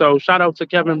weekend. So shout out to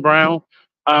Kevin Brown.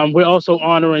 We're also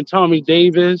honoring Tommy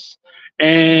Davis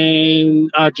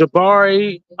and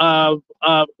Jabari,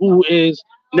 who is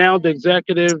now the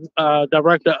executive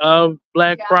director of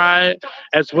Black Pride,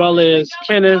 as well as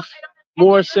Kenneth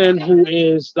Morrison, who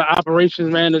is the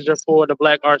operations manager for the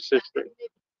Black Arts District.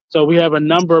 So we have a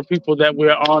number of people that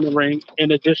we're honoring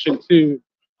in addition to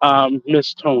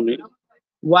Miss Tony.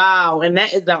 Wow, and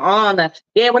that is an honor.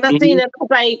 Yeah, when I seen it, I was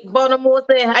like, Baltimore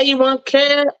said, "How you want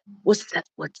care? What's up?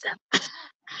 What's up?"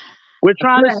 We're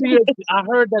trying to see if I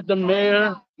heard that the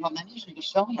mayor.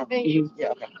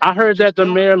 I heard that the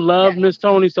mayor loved Miss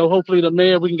Tony, so hopefully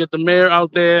we can get the mayor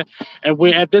out there. And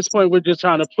we're at this point, we're just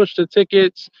trying to push the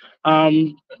tickets.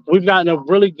 We've gotten a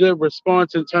really good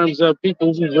response in terms of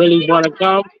people who really want to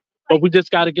come, but we just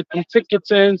got to get them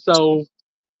tickets in. So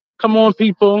come on,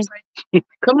 people.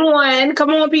 Come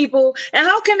on, people. And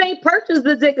how can they purchase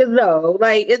the tickets though?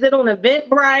 Like, is it on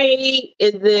Eventbrite?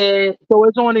 Is it? So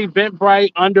it's on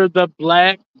Eventbrite under the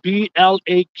Black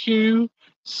BLAQ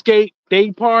Skate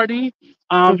Day Party.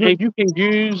 And you can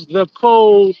use the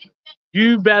code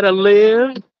You Better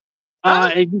Live,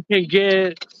 and you can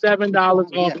get $7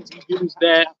 off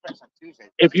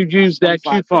if you use that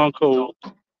coupon code.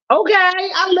 Okay,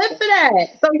 I live for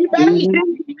that. So you better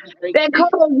that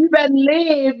code. You better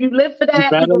live. You live for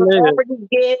that. You're gonna already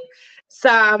get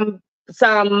some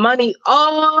money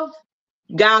off.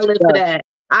 Gotta live for that.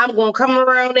 I'm gonna come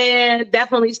around there,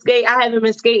 definitely skate. I haven't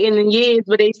been skating in years,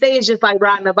 but they say it's just like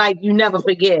riding a bike. You never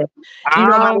forget. I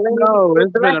don't know.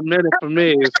 It's been a minute for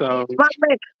me. So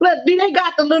look, do they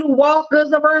got the little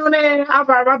walkers around there? I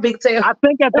ride my big tail. I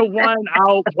think at the one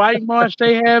out White Marsh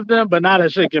they have them, but not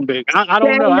at Shake and Bake. I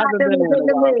don't know. I haven't been there in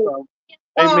a while.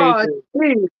 So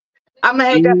I'm gonna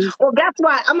have to. Well, guess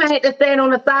what? I'm gonna have to stand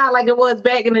on the side like it was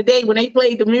back in the day when they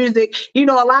played the music. You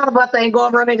know, a lot of us ain't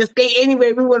going running to skate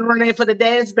anyway. We wouldn't run there for the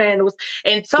dance battles.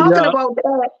 And talking about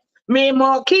that, me and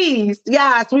Marquise, we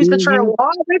used to travel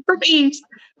all the way from East,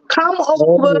 come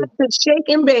over to Shake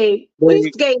and Bake.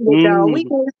 We skated, though. We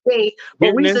didn't skate,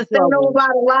 but we used to stand over by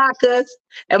the lockers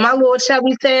and my little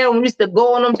chubby tail. We used to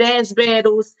go on them dance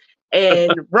battles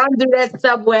and run through that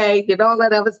subway and all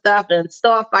that other stuff and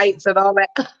star fights and all that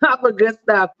other good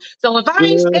stuff. So if I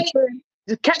ain't skating,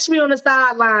 just catch me on the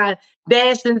sideline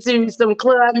dancing to some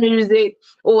club music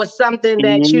or something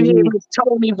that you hear Miss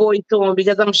Tony voice on,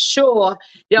 because I'm sure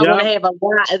y'all want to have a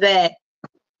lot of that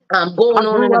going I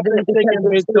on grew an up in event because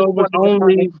of Succombit, so Civil it was War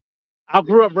Department. only. I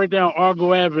grew up right down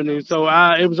Argo Avenue, so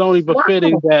it was only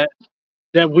befitting Wow.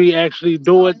 that we actually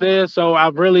do it there. So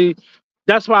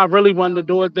that's why I really wanted to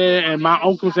do it there. And my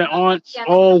uncles and aunts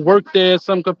all worked there in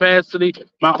some capacity.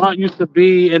 My aunt used to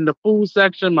be in the food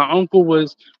section. My uncle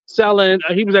was selling,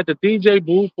 he was at the DJ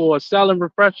booth for selling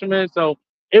refreshments. So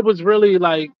it was really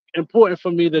like important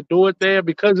for me to do it there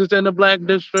because it's in the Black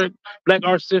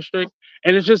Arts District.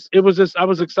 And I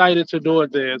was excited to do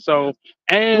it there. So,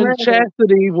 and Right.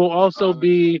 Chastity will also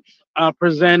be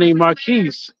presenting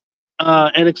Marquise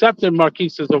and accepting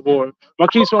Marquise's award.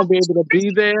 Marquise won't be able to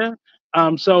be there,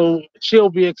 so she'll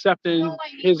be accepting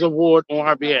his award on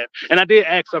her behalf. And I did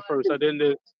ask her first. I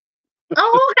didn't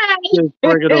Oh, just okay.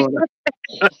 bring it on her.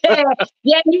 Yeah,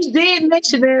 yeah, you did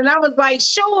mention it, and I was like,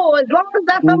 sure, as long as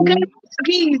that's okay Mhm. with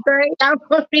Keys, right?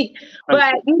 Thank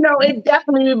But you. it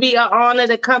definitely would be an honor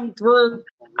to come through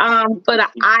for the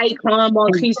icon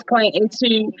Marquise Clinton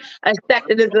to accept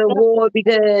it as an award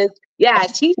because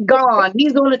yes, he's gone.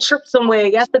 He's on a trip somewhere.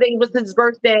 Yesterday was his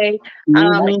birthday.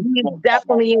 Mhm. He's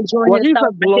definitely enjoying Well, he's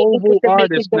a himself. I think he global get to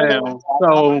make it artist there. now,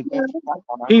 so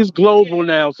he's global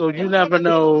now. So you never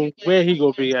know where he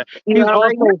gonna be at. You He's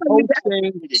already also know you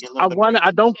hosting.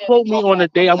 I don't quote me on the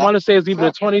day. I want to say it's either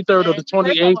the 23rd or the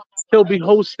 28th. He'll be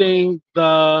hosting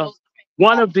the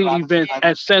one of the events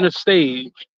at Center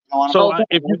Stage. So okay.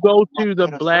 if you go to the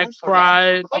Black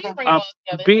Pride,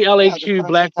 BLAQ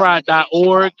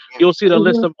blackpride.org, you'll see the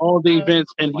list Mhm. of all the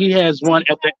events, and he has one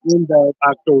at the end of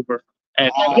October.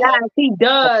 Actually, Yes, he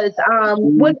does.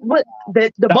 What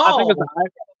the I think it's ball? an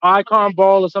icon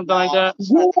ball or something like that.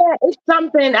 Yeah, it's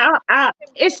something.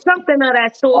 It's something of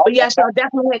that sort. But yes, y'all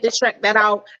definitely have to check that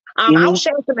out. I'll Hmm.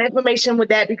 share some information with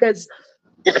that because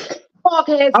Mark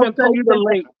has I'll been send you the posting.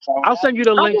 link. I'll send you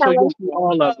the link so you'll Okay, see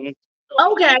all of them.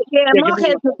 okay, yeah, Yeah, give Mark me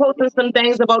has one been posting some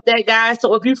things about that guy.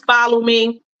 So if you follow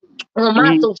me on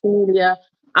my second. social media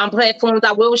platforms,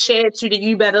 I will share it to the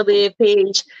You Better Live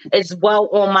page as well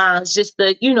on mine, just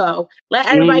to let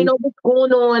everybody Hmm. know what's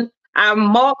going on.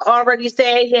 Mark already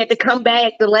said he had to come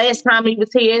back the last time he was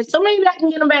here, so maybe I can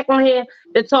get him back on here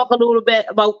to talk a little bit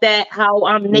about that. How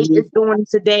Nate Hmm. is doing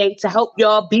today to help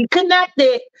y'all be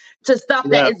connected to stuff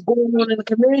that Yeah, is going on in the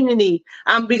community.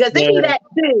 Because they need yeah. that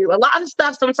too. A lot of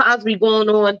stuff sometimes be going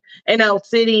on in our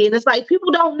city. And it's like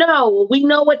people don't know. We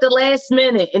know at the last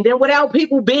minute. And then without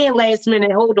people being last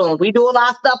minute, hold on. We do a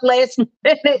lot of stuff last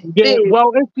minute Yeah, too.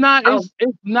 well, it's not Oh,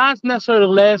 it's not necessarily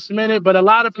last minute, but a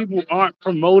lot of people aren't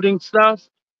promoting stuff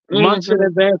months in hmm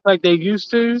advance like they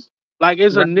used to. Like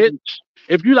it's a right. niche.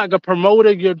 If you like a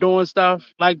promoter, you're doing stuff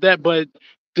like that, but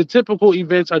the typical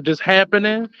events are just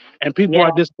happening and people Yeah.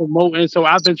 are just promoting. So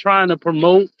I've been trying to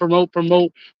promote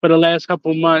for the last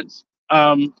couple months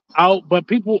out, but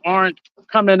people aren't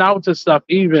coming out to stuff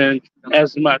even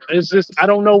as much. It's just I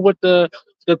don't know what the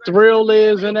thrill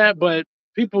is in that, but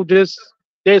people just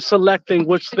they're selecting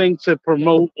which thing to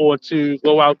promote or to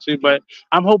go out to. But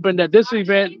I'm hoping that this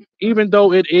event, even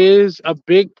though it is a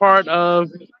big part of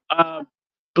uh,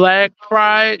 Black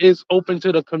Pride, is open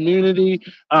to the community.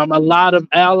 A lot of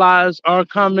allies are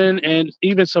coming and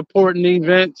even supporting the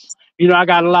events. You know, I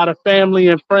got a lot of family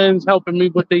and friends helping me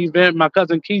with the event. My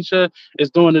cousin Keisha is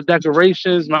doing the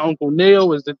decorations. My uncle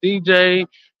Neil is the DJ.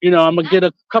 You know, I'm gonna get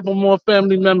a couple more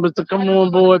family members to come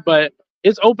on board, but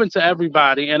it's open to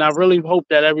everybody, and I really hope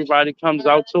that everybody comes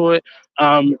out to it.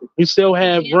 We still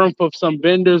have room for some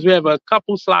vendors. We have a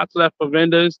couple slots left for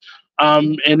vendors.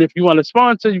 And if you want to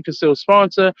sponsor, you can still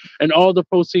sponsor, and all the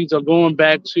proceeds are going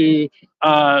back to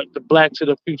the Black to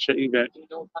the Future event.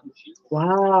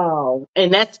 Wow.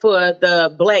 And that's for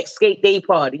the Black Skate Day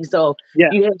party. So Yeah.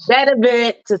 you have that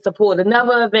event to support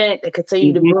another event to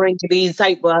continue to Hmm. bring these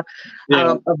type of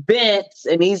Yeah. events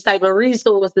and these type of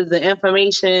resources and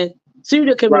information to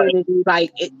the Right. community.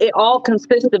 Like it all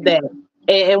consists of that.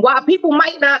 And while people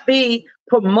might not be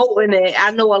promoting it,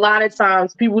 I know a lot of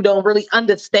times people don't really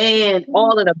understand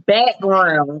all of the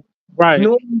background Right.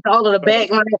 knowing all of the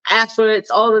background efforts,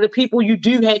 all of the people you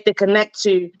do have to connect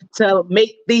to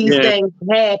make these Yeah. things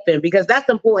happen because that's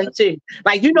important too.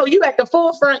 Like you at the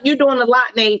forefront, you're doing a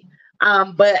lot, Nate.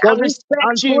 But I Well, this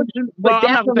respect you unfortunately, for well,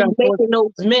 I'm not gonna say definitely unfortunately. making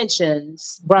those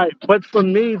mentions. Right. But for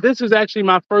me, this is actually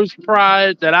my first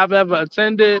Pride that I've ever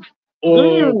attended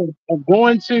Mm, or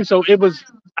going to. So it was,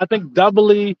 I think,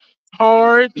 doubly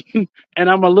hard. And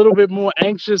I'm a little bit more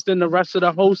anxious than the rest of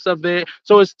the hosts of there.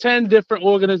 So it's 10 different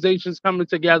organizations coming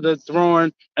together,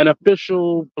 throwing an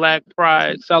official Black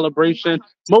Pride celebration.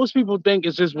 Most people think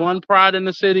it's just one Pride in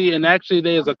the city. And actually,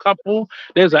 there's a couple.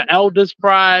 There's an Elders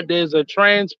Pride, there's a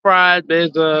Trans Pride,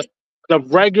 there's a the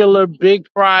regular big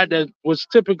fry that was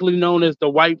typically known as the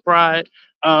white fry.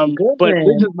 But this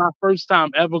Goodness. is my first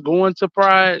time ever going to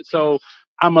Pride, so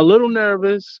I'm a little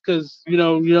nervous because you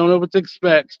don't know what to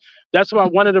expect. That's why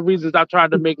one of the reasons I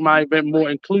tried to make my event more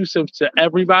inclusive to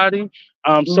everybody.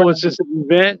 So it's Right. just an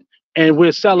event, and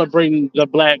we're celebrating the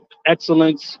Black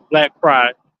Excellence Black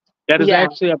Pride. That is Yeah.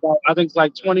 actually about, I think it's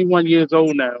like 21 years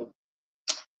old now.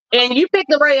 And you picked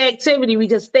the right activity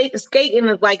because skating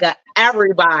is like a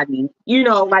everybody,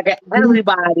 like a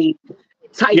everybody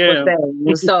type of Yeah.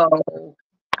 thing. So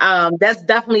that's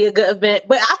definitely a good event.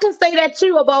 But I can say that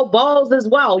too about balls as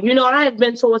well. I have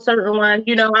been to a certain one.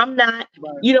 I'm not,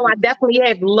 I definitely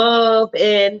have love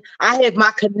and I have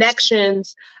my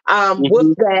connections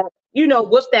with that.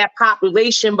 With that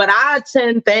population, but I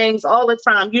attend things all the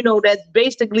time, that's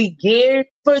basically geared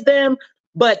for them.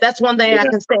 But that's one thing I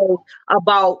can say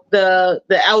about the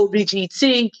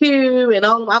LGBTQ and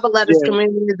all other letters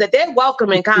communities, that they're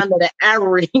welcoming kind of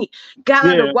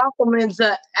welcoming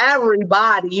to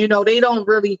everybody. They don't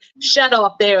really shut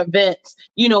off their events,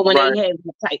 when they have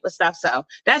that type of stuff. So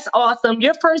that's awesome.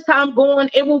 Your first time going,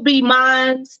 it will be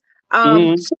mine.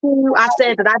 Too, I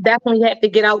said that I definitely have to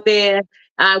get out there,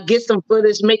 get some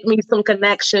footage, make me some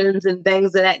connections and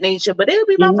things of that nature. But it'll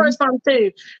be my first time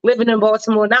too, living in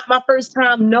Baltimore. Not my first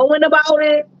time knowing about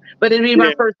it, but it'll be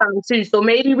my first time too. So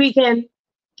maybe we can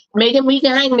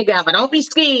hang together. Don't be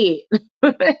scared.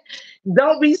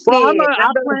 Don't be scared. Well,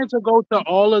 I plan to go to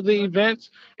all of the events.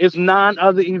 It's 9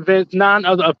 other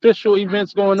official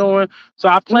events going on. So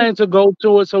I plan to go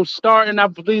to it. So starting, I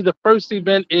believe the first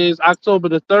event is October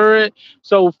the 3rd.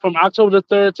 So from October the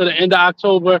 3rd to the end of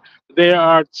October, there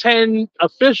are 10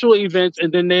 official events,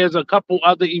 and then there's a couple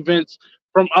other events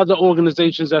from other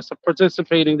organizations that's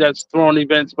participating, that's throwing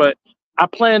events. But I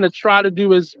plan to try to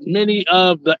do as many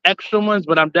of the extra ones,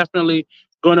 but I'm definitely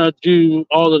gonna do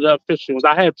all of the officials.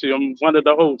 I have to. I'm one of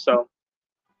the hosts, so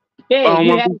yeah,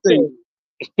 you have to. to.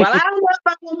 Well, I don't know if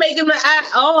I'm gonna make them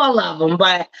all of them,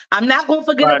 but I'm not gonna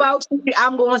forget about you.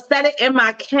 I'm gonna set it in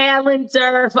my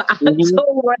calendar for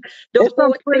October. I'm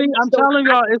telling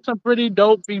y'all, it's some pretty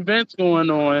dope events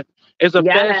going on. It's a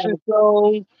fashion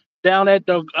show down at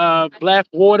the Black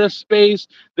Water Space.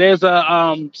 There's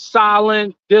a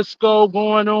silent disco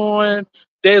going on.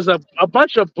 There's a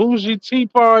bunch of bougie tea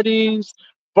parties,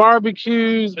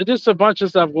 barbecues, just a bunch of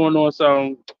stuff going on.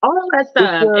 So all that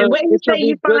stuff. And where you say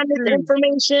you find this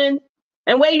information?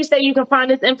 And where you say you can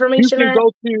find this information? You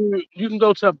can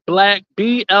go to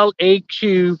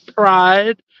BLAQ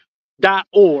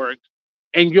Pride.org.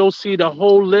 And you'll see the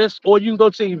whole list, or you can go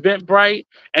to Eventbrite,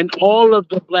 and all of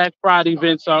the Black Pride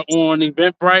events are on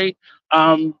Eventbrite.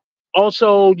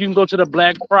 Also, you can go to the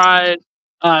Black Pride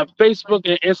Facebook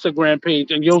and Instagram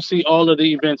page, and you'll see all of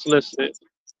the events listed.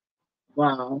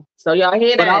 Wow! So y'all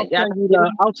hear that?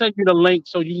 I'll send you the link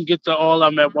so you can get to all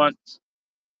of them at once.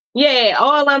 Yeah,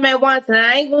 all of them at once, and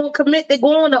I ain't gonna commit to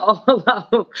going to all of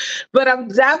them, but I'm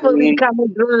definitely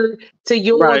coming through to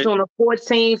yours on the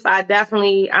 14th. I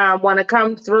definitely want to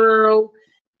come through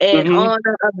in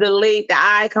honor of the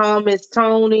icon, Miss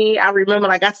Tony. I remember,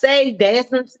 like I say,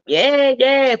 dancing, put your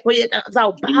thumbs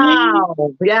out,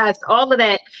 wow, yes, all of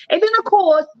that, and then of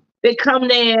course they come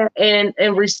there and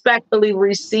respectfully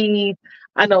receive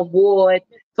an award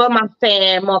for my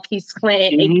fan, Marquise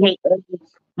Clan, aka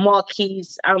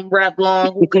Marquise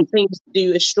Revlon, who continues to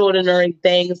do extraordinary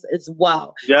things as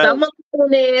well. Yes. So I'm going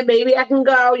there. Maybe I can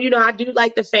go. I do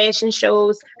like the fashion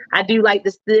shows. I do like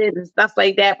the sit and stuff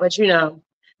like that. But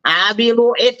I'll be a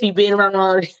little iffy being around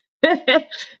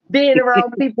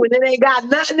people and it ain't got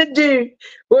nothing to do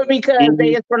with because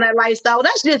they just from that lifestyle.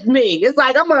 That's just me. It's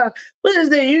like I'm an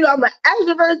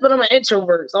extrovert, but I'm an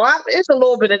introvert. So it's a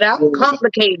little bit of that. I'm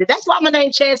complicated. That's why my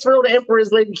name Chancellor the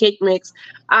Emperor's Lady Cake Mix.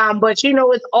 But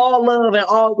it's all love and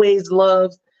always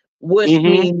love with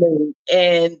me.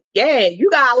 And you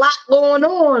got a lot going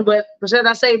on, but should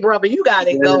I say, brother, you got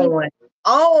it going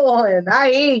on.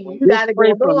 I hear you. You got to go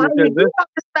on. This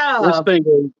thing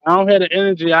is, I don't have the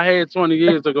energy I had 20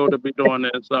 years ago to be doing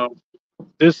this. So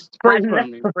just pray for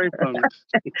me. Pray for me.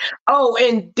 Oh,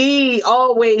 indeed.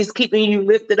 Always keeping you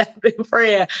lifted up in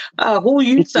prayer. Who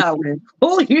you telling?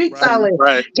 Who you telling?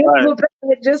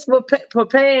 Just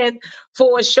preparing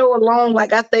for a show alone.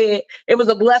 Like I said, it was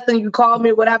a blessing you called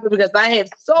me, whatever, because I have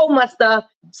so much stuff.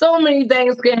 So many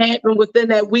things can happen within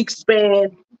that week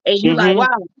span. And you like, wow.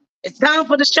 it's time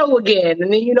for the show again.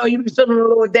 And then, you know, you be feeling a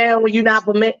little down when you're not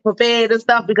prepared and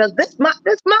stuff because this my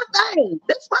thing.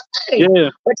 This my thing. Yeah.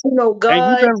 But you know, And you've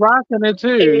God been rocking it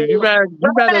too. is You better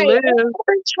right. live. I've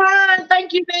been trying.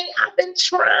 Thank you, Nate. I've been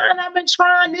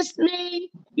trying. This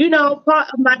me, you know, part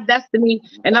of my destiny.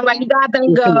 And I'm like, God,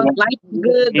 thank God. Life is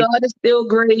good. God is still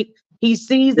great. He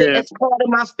sees it as part of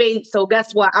my fate. So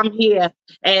guess what? I'm here.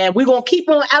 And we're going to keep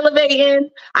on elevating.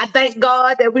 I thank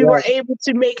God that we were able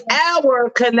to make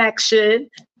our connection.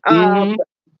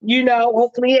 You know,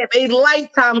 hopefully have a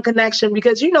lifetime connection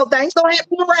because, you know, things don't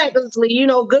happen miraculously. You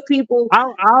know, good people.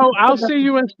 I'll see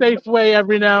you in Safeway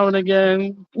every now and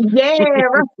again. Yeah,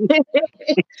 right.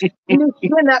 You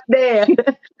been up there. Look,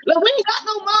 we ain't got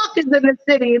no markets in the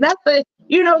city. And that's a,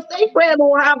 you know, Safeway in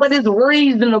Ohio, but it's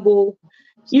reasonable.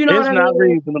 You know it's what not I mean?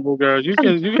 reasonable, girl. You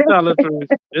can tell the truth.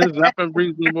 There's nothing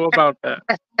reasonable about that.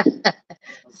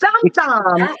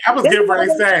 Sometimes I was getting ready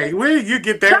to say, where did you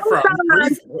get that from?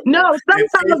 Sometimes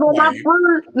on my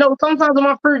fruit, sometimes on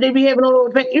my fruit, they be having a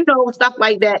little, you know, stuff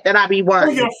like that I be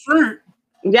wanting. Oh, your fruit?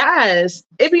 Yes.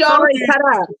 It be already cut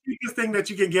up. The cheapest thing that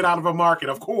you can get out of a market,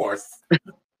 of course.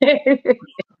 It's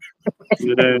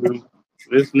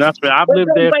nothing. I've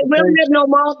lived there. We don't have no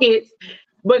markets.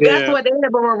 But guess what? They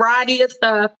have a variety of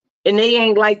stuff, and they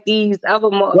ain't like these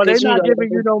other markets. Well, they're not giving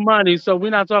you no money, so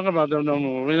we're not talking about them no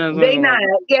more. They not.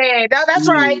 Yeah, that's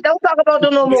right. Don't talk about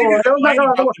them no more. Don't talk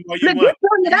about them no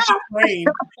more. You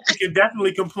can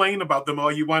definitely complain about them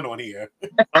all you want on here.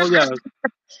 Oh,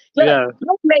 yeah.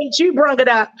 Look, Nate, you brought it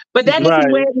up. But that is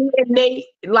where me and Nate,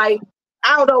 like,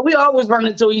 I don't know, we always run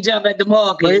into each other at the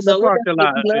market. In the parking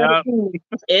lot.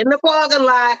 In the parking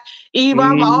lot. Either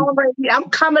I'm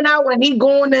coming out when he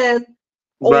going in.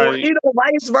 Or, you know,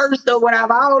 vice versa,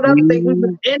 whatever. I don't ever think we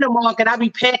was in the market. I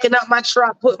be packing up my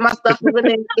truck, putting my stuff in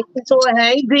there, to her,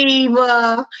 hey,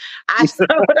 Diva. I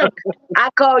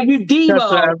call you Devo.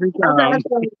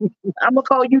 I'm going to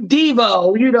call you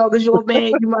Devo, you know, because you're a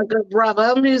man, you my good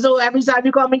brother. So every time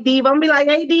you call me Devo, I'm be like,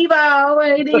 hey, Devo,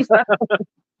 hey, Devo.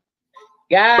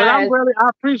 But I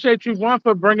appreciate you, one,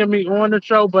 for bringing me on the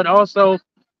show, but also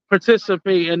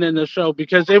participating in the show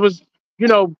because it was, you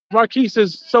know, Marquise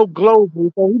is so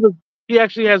global. So he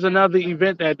actually has another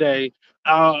event that day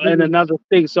in another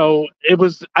state. So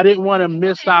I didn't want to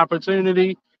miss the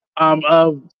opportunity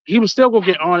he was still going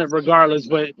to get on it regardless,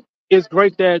 but it's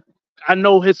great that I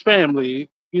know his family,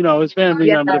 you know, his family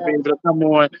members to be able to come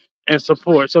on and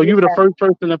support. So you were the first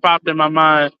person that popped in my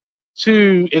mind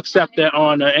to accept that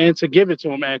honor and to give it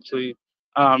to him actually,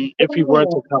 if he were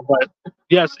to come. But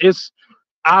yes,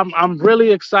 I'm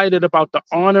really excited about the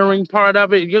honoring part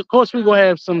of it. Of course, we're gonna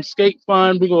have some skate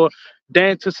fun. We're gonna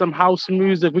dance to some house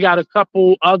music. We got a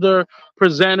couple other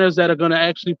presenters that are gonna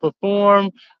actually perform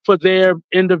for their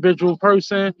individual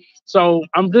person. So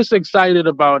I'm just excited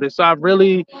about it. So I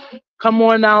really come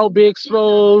on out, be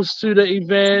exposed to the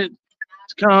event,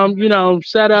 come, you know,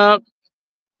 set up.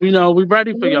 You know, we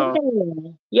ready for y'all.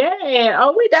 Yeah.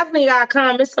 Oh, we definitely got to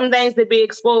come. It's some things to be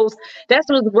exposed. That's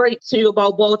what's great too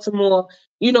about Baltimore,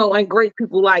 you know, and great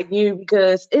people like you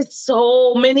because it's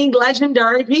so many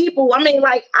legendary people. I mean,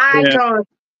 like icons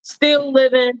still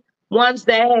living, ones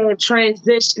that have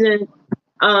transitioned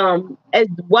as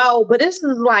well. But this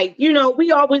is like, you know,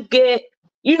 we always get,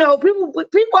 you know, people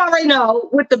already know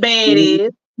what the band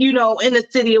is. You know, in the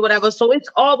city or whatever. So it's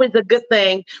always a good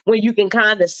thing when you can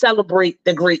kind of celebrate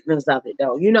the greatness of it,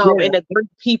 though, you know, and the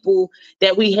great people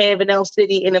that we have in our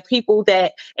city and the people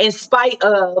that, in spite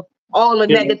of all the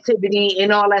negativity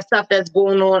and all that stuff that's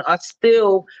going on, are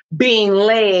still being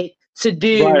led to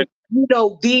do, you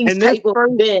know, these type of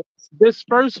events. This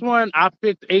first one, I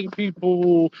picked 8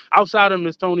 people outside of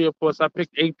Miss Tony, of course. I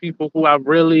picked 8 people who I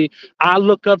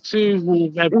look up to,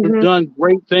 who have done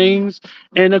great things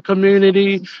in the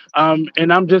community.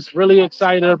 And I'm just really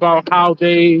excited about how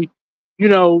they, you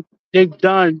know, they've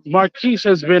done. Marquise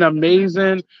has been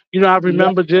amazing. You know, I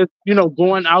remember just, you know,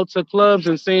 going out to clubs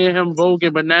and seeing him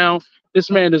voguing, but now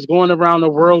this man is going around the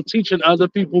world teaching other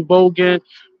people voguing.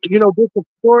 You know, just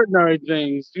extraordinary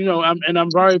things, you know, I'm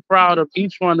very proud of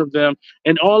each one of them.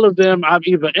 And all of them, I've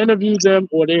either interviewed them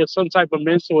or they're some type of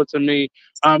mentor to me.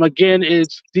 Again,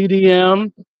 it's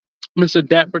DDM, Mr.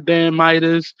 Dapper Dan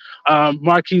Midas,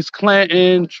 Marquise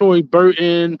Clanton, Troy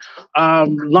Burton,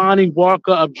 Lonnie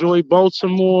Walker of Joy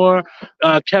Baltimore,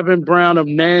 Kevin Brown of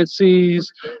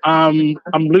Nancy's. I'm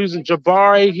losing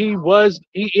Jabari.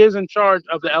 He is in charge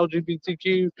of the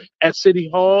LGBTQ at City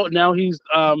Hall. Now he's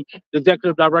the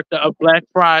executive director of Black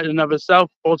Pride in of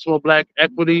itself, Baltimore Black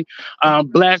Equity,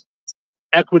 Black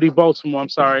Equity Baltimore, I'm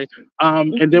sorry.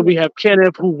 And then we have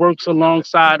Kenneth, who works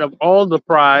alongside of all the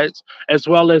prides, as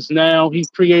well as now he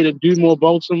created Do More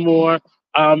Baltimore,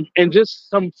 and just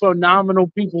some phenomenal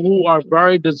people who are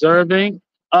very deserving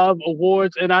of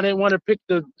awards. And I didn't want to pick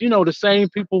the same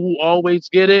people who always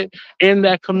get it in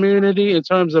that community in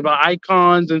terms of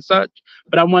icons and such,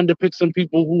 but I wanted to pick some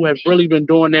people who have really been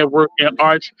doing their work in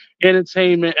arts,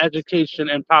 entertainment, education,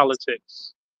 and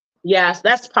politics. Yes,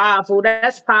 that's powerful.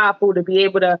 That's powerful to be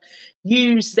able to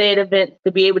use said event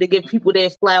to be able to give people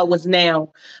their flowers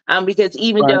now. Because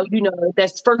even Right. though,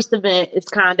 that first event is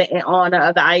kind of in honor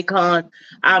of the icon,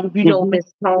 Mhm.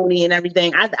 Miss Tony and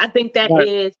everything. I think that Right.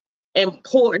 is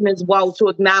important as well to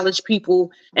acknowledge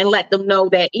people and let them know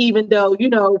that even though,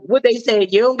 what they say,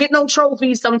 you don't get no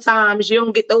trophies sometimes, you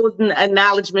don't get those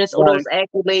acknowledgments or those Right.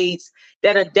 accolades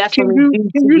that are Can definitely you due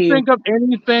can to you you. think of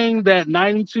anything that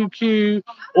 92Q,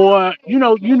 or you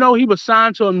know he was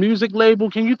signed to a music label?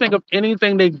 Can you think of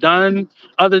anything they've done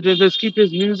other than just keep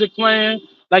his music playing?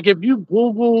 Like if you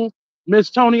Google Miss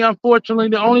Tony, unfortunately,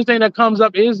 the only thing that comes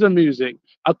up is the music.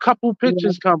 A couple Yeah.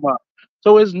 pictures come up.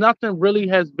 So it's nothing really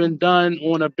has been done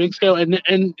on a big scale,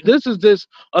 and this is just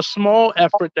a small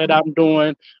effort that I'm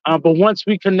doing. But once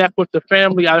we connect with the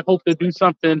family, I hope to do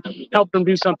something, help them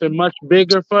do something much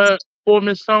bigger for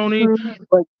Miss Tony, Mhm.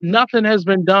 but nothing has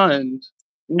been done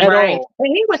at Right. all.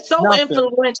 And he was so Nothing.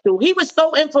 influential. He was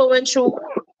so influential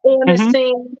on the Hmm.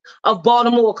 scene of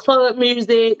Baltimore club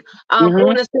music, Hmm.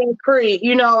 on the scene Creed.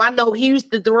 I know he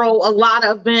used to throw a lot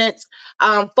of events,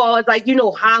 for as like,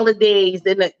 holidays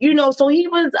and so he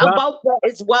was Yeah. about that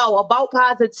as well, about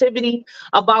positivity,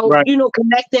 about, Right.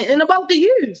 connecting and about the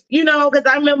youth, because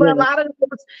I remember a Yeah. lot of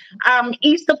those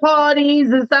Easter parties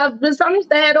and stuff, but some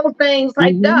used to have those things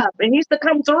hyped Hmm. up and he used to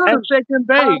come At through. Shake and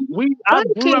Bake, I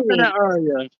grew up in Thank that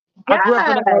area. I grew up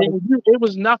in Yes, that area. It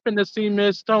was nothing to see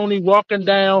Miss Tony walking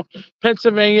down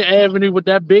Pennsylvania Avenue with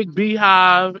that big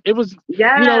beehive. It was, he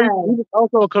yes. was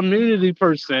also a community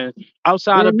person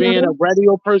outside of being a Mhm.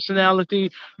 radio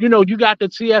personality. You got the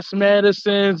T.S.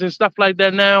 Madisons and stuff like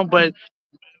that now, but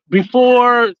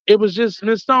before it was just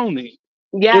Miss Tony.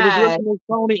 It was really Yes. Miss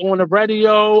Tony on the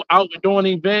radio, out doing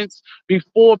events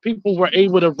before people were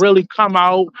able to really come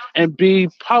out and be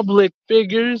public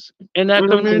figures in that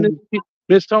community. Mhm.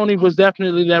 Miss Tony was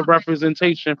definitely that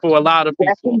representation for a lot of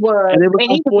Yes, he people. was. And it was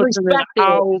And he was unfortunate respected.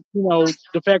 how,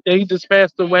 the fact that he just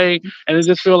passed away and it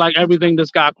just feel like everything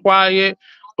just got quiet.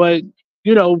 But,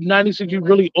 96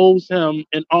 really owes him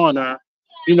an honor,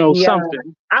 Yeah.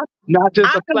 something. I, Not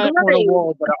just I a plaque on the agree.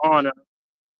 wall, but an honor.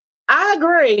 I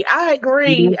agree. I Mhm.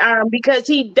 agree. Because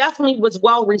he definitely was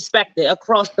well respected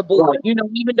across the board. Right.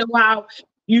 Even though how,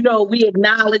 we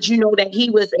acknowledge, that he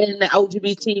was in the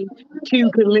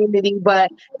LGBTQ community,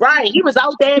 but right, he was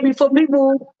out there before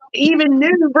people even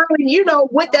knew really,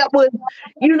 what that was,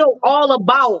 all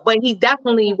about. But he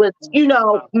definitely was,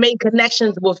 made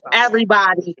connections with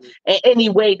everybody in any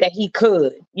way that he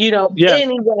could, Yes.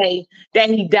 any way that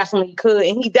he definitely could.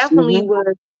 And he definitely Hmm.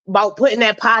 was about putting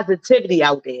that positivity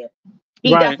out there.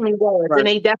 He Right. definitely was, and Right.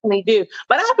 they definitely do.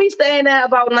 But I'll be saying that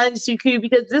about 92Q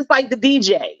because it's like the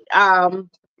DJ,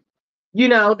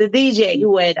 the DJ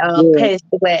who had Yeah. passed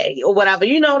away or whatever.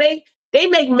 They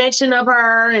make mention of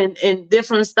her and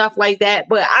different stuff like that.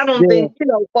 But I don't Yeah. think,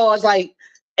 far as like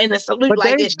in the salute But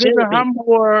like they've it should given her be.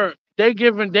 more. They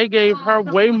gave her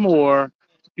way more,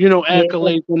 Yeah,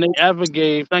 accolades than they ever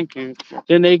gave. Thank you.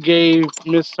 Than they gave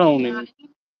Miss Tony. And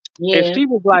yeah. she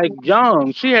was like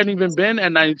young. She hadn't even been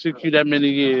at 92Q that many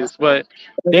years, but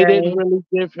they didn't Okay. really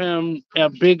give him a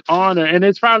big honor. And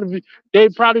they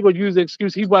probably would use the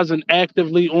excuse he wasn't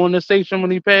actively on the station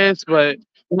when he passed, but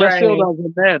that still Right.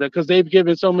 doesn't matter because they've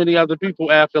given so many other people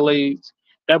accolades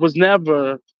that was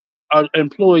never an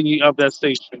employee of that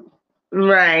station.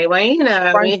 Right. Well,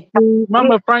 Frank Ski,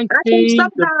 remember Frank I think Ski?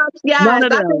 sometimes, None yes,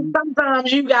 of I think them.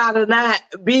 sometimes you gotta not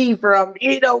be from,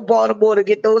 Baltimore to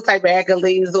get those type of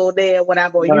accolades on there,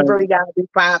 whatever. You Right. really gotta be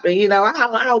popping.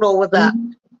 I don't know what's up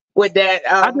Mhm. with that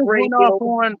I just went off radio.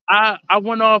 on I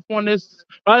went off on this.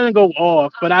 I didn't go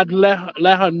off, but I'd let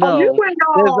her Oh, you know went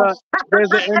there's off.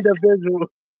 a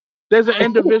there's an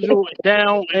individual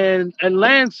down in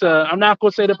Atlanta. I'm not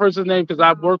gonna say the person's name because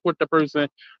I've worked with the person,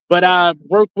 but I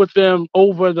worked with them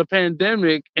over the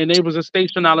pandemic, and they was a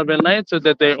station out of Atlanta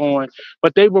that they're on.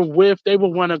 But they were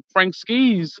one of Frank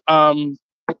Ski's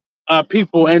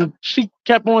people, and she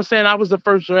kept on saying I was the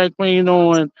first drag queen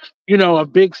on, a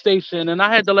big station, and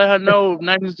I had to let her know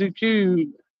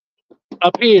 92Q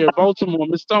up here, Baltimore,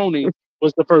 Miss Tony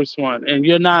was the first one, and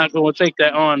you're not going to take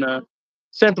that honor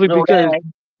simply because Okay.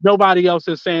 nobody else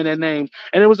is saying their name.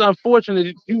 And it was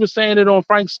unfortunate. You were saying it on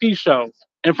Frank Ski show.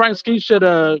 And Frank Ski should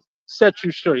have set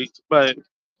you straight, but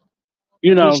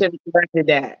you He know, should have corrected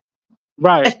that.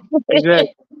 right?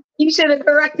 Exactly. He should have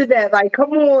corrected that. Like,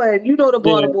 come on, you know the Yeah.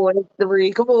 Baltimore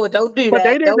history. Come on, don't do But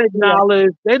they that. didn't Don't do that.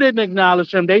 acknowledge. They didn't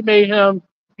acknowledge him. They made him,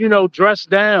 dress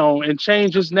down and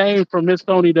change his name from Miss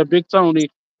Tony to Big Tony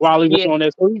while he was Yeah. on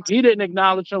that. So he didn't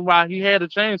acknowledge him while he had a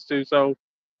chance to. So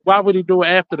why would he do it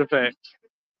after the fact?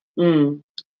 Mm.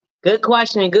 Good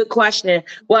question. Good question.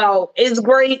 Well, it's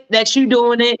great that you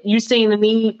doing it. You seen the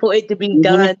need for it to be Mhm.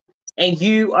 done, and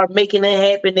you are making it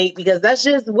happen, Nate, because that's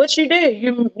just what you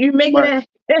do. You making Right.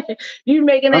 it. You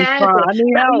making it I'm happen. trying. I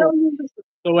need I know help. you.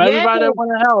 So Yeah. everybody that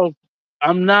want to help,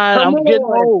 I'm not. Come I'm getting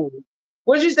on. old.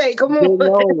 What'd you say? Come Getting on.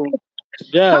 old.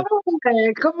 Yeah. Come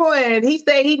on. Come on. He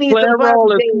said he needs Claire some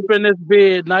Roll is funds. keeping this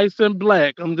bed nice and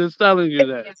black. I'm just telling you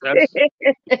that.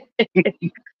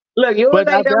 Look, you But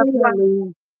I ain't the only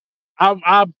one. definitely,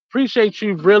 I appreciate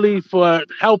you really for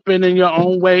helping in your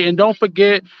own way. And don't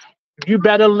forget, You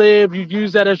Better Live. You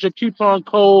use that as your coupon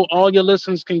code. All your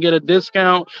listeners can get a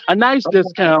discount, a nice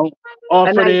discount off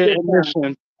A of nice their discount.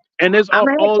 admission. And it's I'm off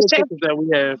gonna have all to the share. tickets that we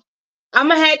have. I'm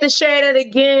gonna have to share that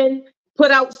again. Put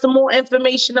out some more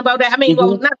information about that. I mean,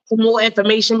 well, Mhm. not some more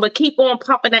information, but keep on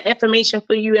pumping that information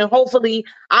for you, and hopefully,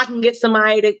 I can get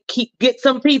somebody to get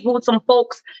some people, some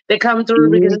folks that come through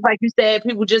because Mhm. it's like you said,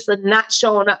 people just are not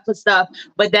showing up for stuff.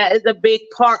 But that is a big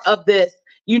part of this.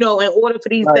 In order for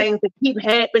these Right. things to keep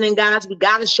happening, guys, we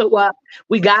got to show up.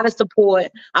 We got to support.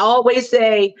 I always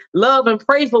say love and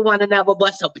pray for one another,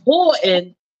 but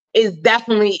supporting is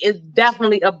definitely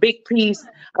a big piece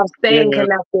of staying Yeah.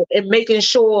 connected and making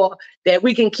sure that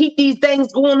we can keep these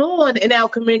things going on in our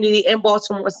community in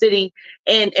Baltimore City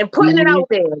and putting it Mhm. out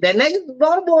there. That next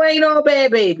Baltimore ain't all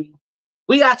bad, baby.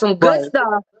 We got some good Right.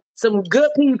 stuff, some good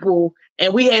people,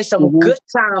 and we had some Mhm. good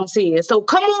times here. So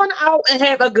come on out and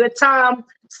have a good time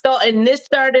starting this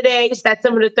Saturday,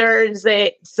 September the 3rd,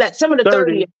 September the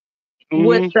 30th,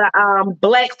 with Mhm. the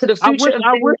Blacks to the I Future wish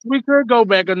event. we could go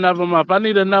back another month. I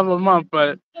need another month,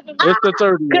 but it's the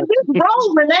 30th. Cause it's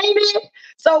rolling, ain't it?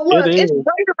 So It look, it's is.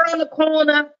 right around the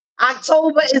corner.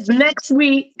 October is next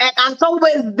week, and October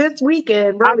is this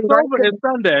weekend, really, right? October is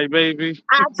Sunday, baby.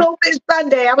 October is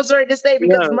Sunday. I was ready to say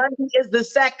because Yeah. Monday is the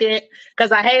 2nd,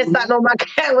 because I had something on my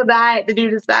calendar. I had to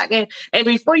do the 2nd, and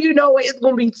before you know it, it's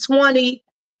gonna be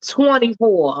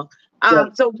 2024. Yeah.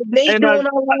 So with Nate And doing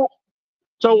all that.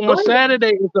 so Go on ahead.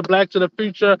 Saturday is the Black to the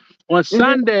Future. On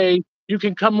Sunday, you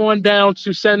can come on down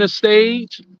to Center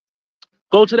Stage.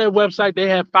 Go to their website. They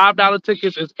have $5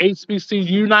 tickets. It's HBC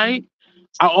Unite.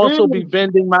 I'll also be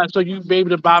vending so you be able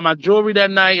to buy my jewelry that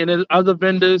night, and there's other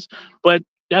vendors. But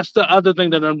that's the other thing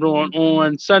that I'm doing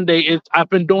on Sunday. I've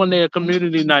been doing their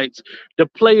community nights. The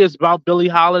play is about Billie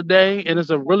Holiday, and it's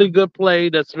a really good play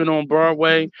that's been on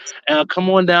Broadway. Come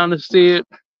on down to see it.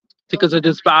 Tickets are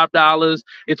just $5.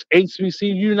 It's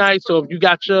HBC Unite. So if you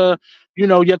got your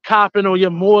Coppin or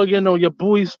your Morgan or your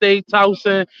Bowie State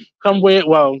Towson, come with.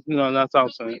 Well, not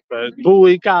Towson, but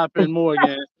Bowie, Coppin,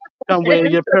 Morgan. Come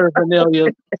with your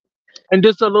paraphernalia. And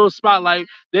just a little spotlight.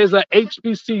 There's a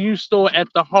HBCU store at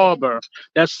the harbor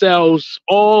that sells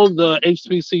all the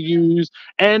HBCUs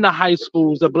and the high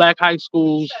schools, the black high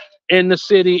schools in the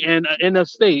city and in the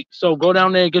state. So go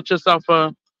down there and get yourself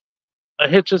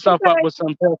hit yourself up with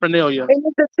some paraphernalia. And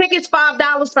the tickets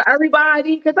 $5 for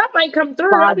everybody, because I might come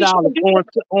through. $5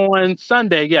 on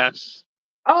Sunday, yes.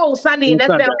 Oh, Sunday, and that's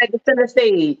down at the Center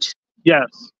Stage. Yes.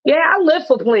 Yeah, I live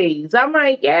for plays. I'm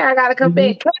like, yeah, I gotta come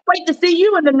back. Can't wait to see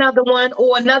you in another one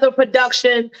or another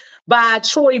production by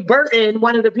Troy Burton,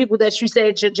 one of the people that you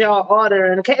said y'all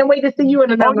order. And can't wait to see you in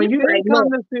another one. You did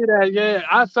come to see that, yeah.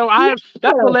 That's the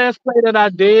last play that I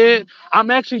did.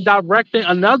 I'm actually directing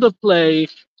another play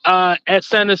at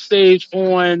Center Stage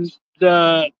at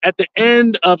the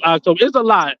end of October. It's a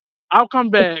lot. I'll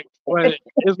come back, but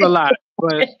it's a lot.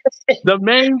 But the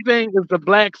main thing is the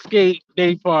Black Skate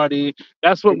Day Party.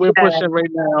 That's what we're pushing right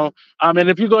now. And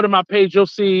if you go to my page, you'll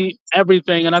see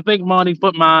everything. And I think Monty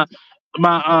put my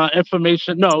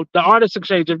information. No, the Artist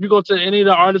Exchange. If you go to any of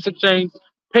the Artist Exchange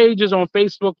pages on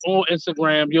Facebook or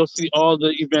Instagram, you'll see all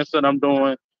the events that I'm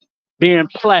doing being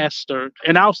plastered.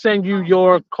 And I'll send you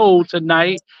your code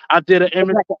tonight. I did an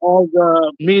image for all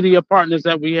the media partners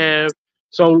that we have.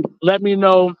 So let me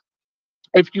know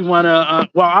if you want to.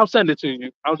 Well, I'll send it to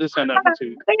you. I'll just send it to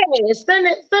you. Yeah, send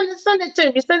it to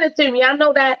me. Send it to me. I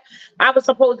know that I was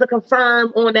supposed to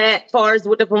confirm on that as far as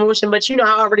with the promotion, but I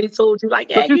already told you,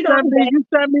 like, yeah, you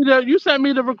sent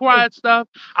me the required stuff.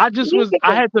 I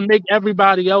had to make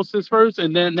everybody else's first,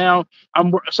 and then now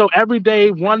so every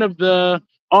day one of the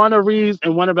honorees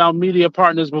and one of our media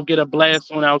partners will get a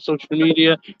blast on our social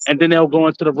media, and then they'll go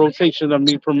into the rotation of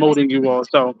me promoting you all.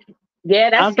 So Yeah,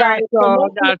 I that's got right. y'all. I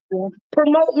got you.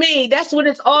 Promote me. That's what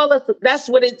it's all. That's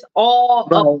what it's all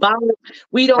Right. about.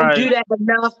 We don't do Right. that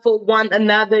enough for one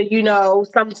another. You know,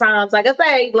 sometimes, like I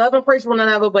say, love and praise one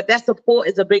another, but that support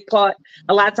is a big part.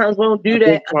 A lot of times we don't A do big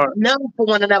that part. enough for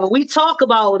one another. We talk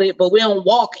about it, but we don't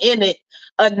walk in it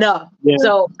enough. Yeah.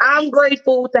 So I'm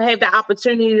grateful to have the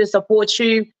opportunity to support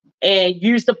you. And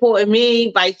you supporting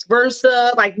me, vice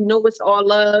versa. Like, you know, it's all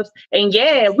love. And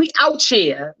yeah, we out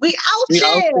here. We out We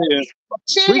out here. there.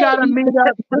 Shit. We gotta meet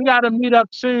up. We gotta meet up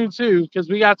soon too, because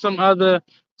we got some other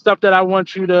stuff that I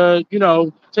want you to,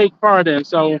 take part in.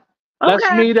 So let's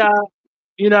Okay. meet up.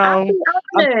 I'll be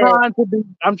I'm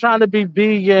honest. trying to be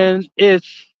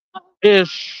vegan-ish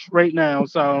right now.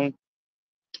 So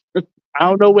I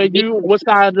don't know what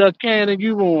side of the cannon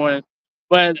you on,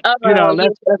 but Oh,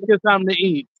 let's get something to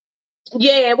eat.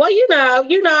 yeah. Well,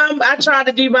 I try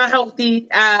to do my healthy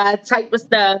type of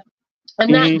stuff. I'm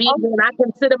not Hmm. vegan. I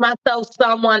consider myself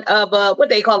someone of what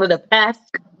they call it, a pest.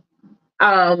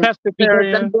 Because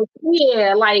Pescatarian.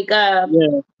 like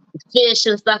Yeah. fish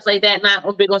and stuff like that. Not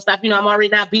on big on stuff. I'm already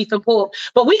not beef and pork,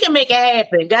 but we can make it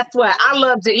happen. Guess what? I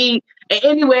love to eat, and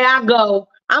anywhere I go,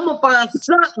 I'm gonna find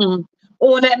something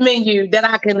on that menu that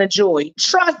I can enjoy.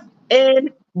 Trust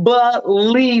and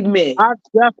believe me. I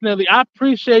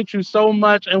appreciate you so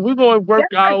much, and we're gonna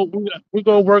work out. We're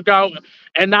gonna work out,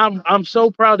 and I'm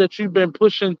so proud that you've been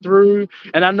pushing through.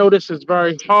 And I know this is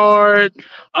very hard,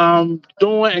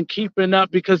 doing and keeping up,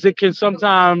 because it can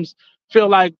sometimes feel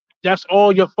like that's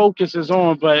all your focus is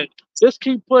on. But just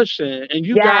keep pushing, and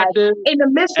you Yes. got this. In the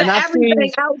midst of And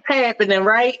everything else happening,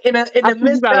 right? In I the see you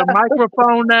midst got a of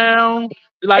microphone now.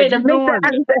 Like, in the you midst of doing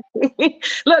it. everything,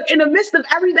 look, in the midst of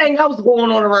everything else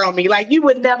going on around me, like you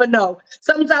would never know.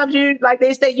 Sometimes like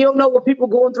they say, you don't know what people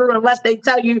going through unless they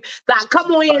tell you. So I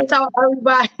come on here and tell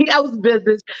everybody else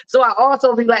business. So I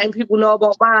also be letting people know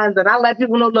about mine, and I let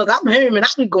people know, look, I'm human. I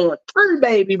be going through,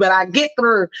 baby, but I get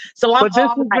through. So I'm But this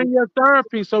all has right. been your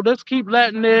therapy, so let's keep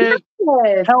letting it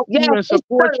Yes, help yes, you and it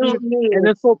support you, certainly and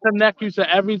is. this will connect you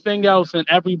to everything else and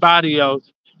everybody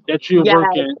else that you're Yes.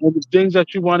 working and the things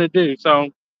that you want to do.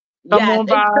 So come Yes, on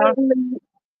by.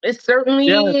 it certainly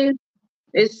Yes. is.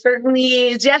 It certainly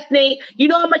is. Yes, Nate. I'm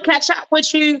gonna catch up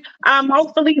with you.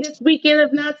 Hopefully this weekend,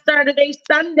 if not Saturday,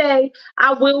 Sunday,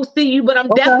 I will see you. But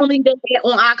I'm Okay. definitely there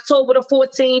on October the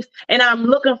 14th, and I'm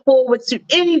looking forward to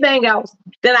anything else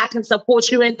that I can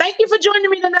support you in. Thank you for joining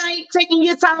me tonight, taking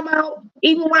your time out,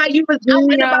 even while you was out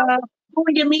and about Yeah.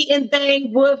 doing your meeting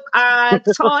thing with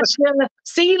Tasha.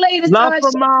 See you later, Love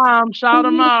for Tasha. mom. Shout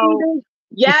them out.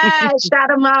 Yeah, shout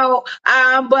them out.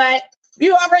 But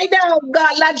you already know.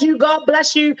 God loves you. God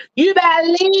bless you. You better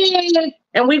live.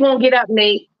 And we're going to get up,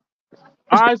 Nate.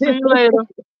 All right. See you later.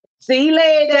 See you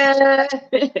later.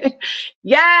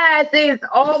 Yes, it's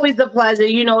always a pleasure,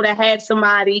 to have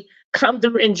somebody come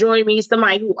through and join me,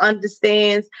 somebody who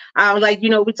understands.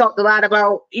 We talked a lot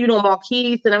about,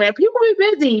 Marquise, and I mean, people be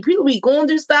busy, people be going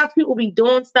through stuff, people be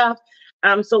doing stuff.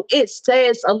 So it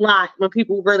says a lot when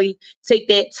people really take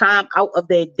that time out of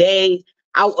their day,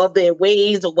 out of their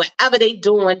ways, or whatever they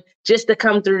doing, just to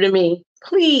come through to me.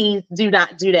 Please do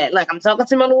not do that. Like, I'm talking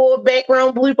to my little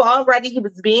background blooper already. He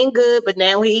was being good, but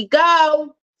now here you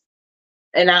go.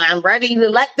 And I'm ready to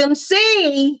let them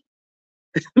see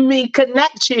me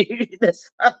connect you to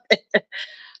something.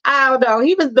 I don't know.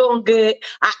 He was doing good.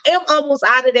 I am almost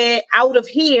out of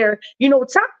here.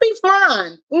 Top be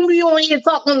flying. When we on here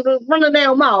talking, running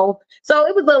down mouth. So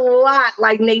it was a lot,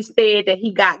 like Nate said, that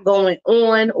he got going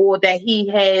on, or that he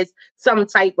has some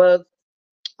type of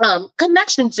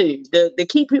connection to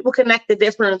keep people connected,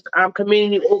 different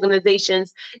community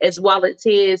organizations as well as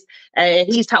his, and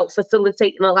he's helped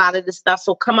facilitating a lot of this stuff.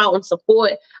 So come out and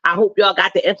support. I hope y'all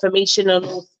got the information on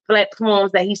those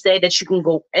platforms that he said that you can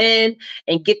go in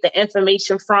and get the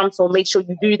information from. So make sure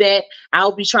you do that.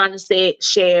 I'll be trying to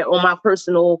share on my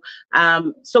personal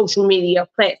social media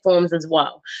platforms as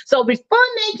well. So before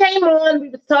they came on, we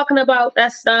were talking about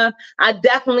that stuff. I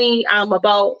definitely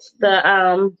about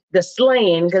the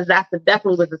slaying, because that's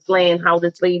definitely was the slaying, how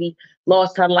this lady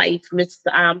lost her life, Miss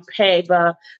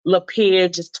Pava Lapierre,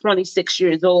 just 26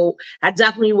 years old. I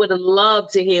definitely would have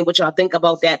loved to hear what y'all think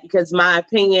about that, because my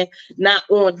opinion, not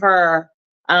on her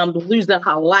losing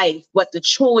her life, but the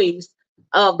choice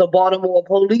of the Baltimore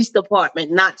Police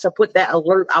Department not to put that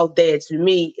alert out there, to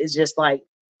me is just like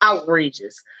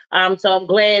outrageous. So I'm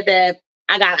glad that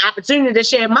I got an opportunity to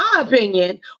share my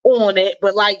opinion on it.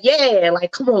 But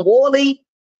come on, Wally,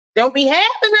 don't be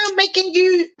having them making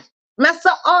you mess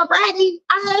up already.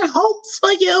 I had hopes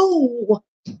for you.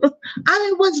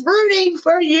 I was rooting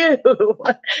for you.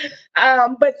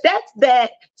 But that's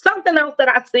that. Something else that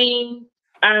I seen.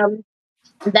 That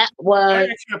Can I was.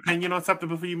 ask your opinion on something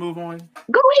before you move on?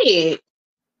 Go ahead.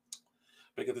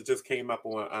 Because it just came up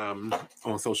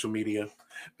on social media,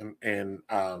 and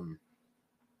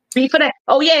Be for that.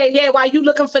 Oh yeah. While you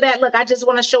looking for that, look, I just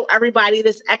want to show everybody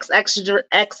this X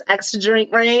drink,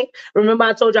 right? Remember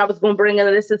I told you I was going to bring it.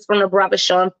 This is from the brother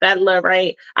Sean Fedler,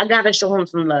 right? I gotta show him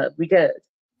some love because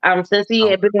since he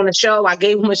had been on the show, I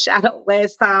gave him a shout out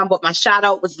last time, but my shout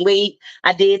out was late.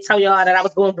 I did tell y'all that I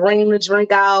was going to bring the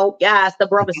drink out. Yes, the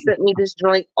brother sent me this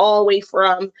drink all the way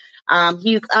from.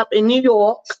 He's up in New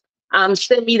York.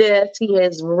 Sent me this. He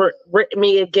has written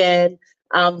me again.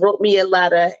 Wrote me a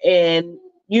letter and.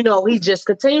 He just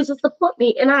continues to support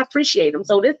me, and I appreciate him.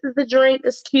 So this is the drink.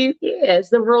 It's cute. Yeah, it's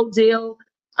the real deal.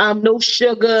 No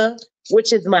sugar,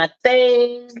 which is my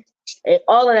thing, and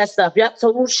all of that stuff. Yep,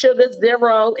 so no sugar,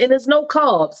 0, and there's no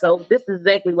carbs. So this is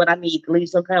exactly what I need to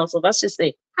lose some pounds. So let's just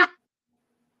say,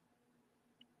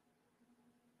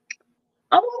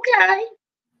 okay,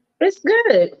 it's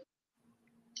good.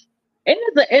 And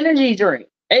it's an energy drink.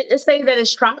 It says that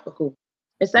it's tropical.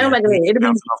 It sounds like it'll be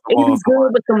good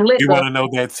with some liquor. You want to know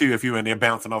that too if you're in there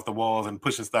bouncing off the walls and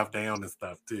pushing stuff down and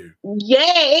stuff too.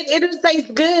 Yeah, it'll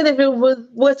taste good if it was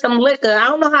with some liquor. I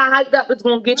don't know how hyped up it's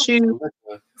gonna get you.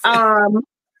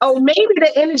 Maybe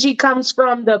the energy comes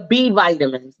from the B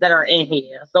vitamins that are in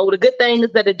here. So the good thing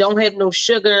is that it don't have no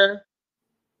sugar.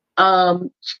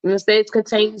 Instead it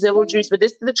contains 0 juice, but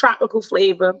this is the tropical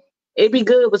flavor. It'd be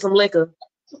good with some liquor.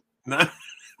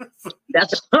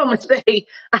 That's what I'm gonna say.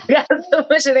 I got so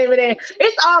much of it there.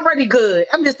 It's already good.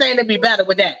 I'm just saying it'd be better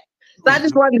with that. So I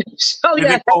just wanted to show you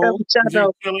that.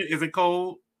 Is it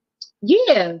cold?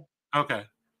 Yeah. Okay.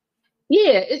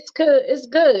 Yeah, it's good. It's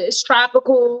good. It's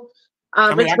tropical.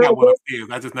 I got one upstairs.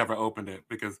 I just never opened it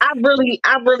because I really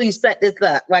set this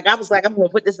up. Like I was like, I'm gonna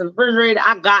put this in the refrigerator.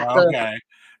 I got okay.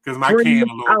 Because my can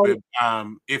a little bit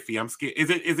iffy. I'm scared.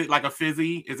 Is it like a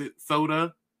fizzy? Is it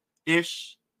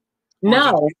soda-ish?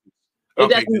 No, it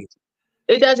doesn't.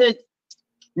 It doesn't.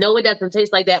 No, it doesn't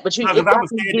taste like that. But I was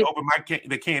scared to open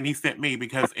the can he sent me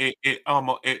because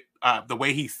the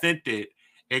way he sent it,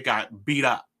 it got beat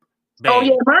up. Bad. Oh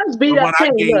yeah, mine's beat up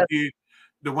too.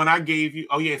 The one I gave you.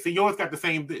 Oh yeah, see yours got the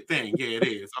same thing. Yeah, it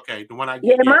is. Okay, the one I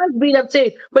gave. Yeah, mine's beat up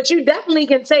too. But you definitely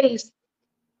can taste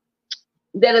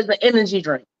that is an energy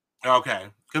drink. Okay.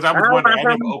 Because I was wondering, I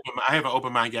haven't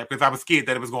opened mine yet because I was scared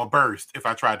that it was going to burst if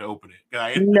I tried to open it.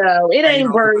 No, it ain't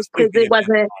burst because it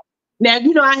wasn't. Now,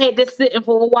 I had this sitting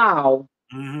for a while.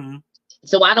 Mm-hmm.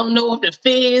 So I don't know if the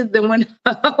fizz then went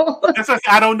out.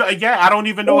 I don't know. Yeah, I don't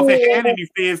even know if it had any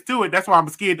fizz to it. That's why I'm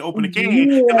scared to open the can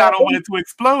because I don't want it to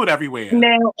explode everywhere.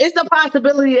 Now, it's a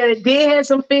possibility that it did have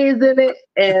some fizz in it.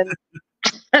 And,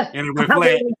 and it went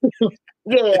flat.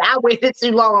 Yeah, I waited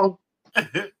too long.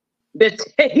 The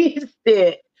taste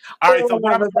it. All right, so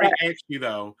what I was going to ask you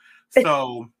though,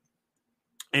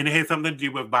 and it had something to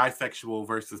do with bisexual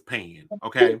versus pan,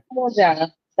 okay?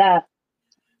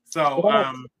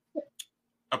 So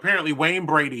apparently Wayne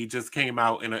Brady just came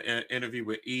out in an interview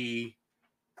with ET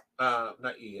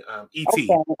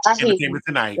Entertainment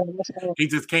Tonight. He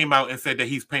just came out and said that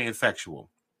he's pansexual.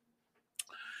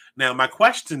 Now, my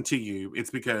question to you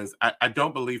is because I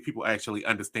don't believe people actually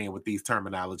understand what these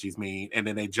terminologies mean, and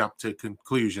then they jump to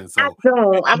conclusions. So I'm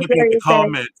looking at the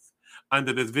comments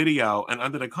under this video, and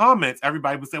under the comments,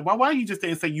 everybody would say, "Well, why you just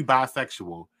didn't say you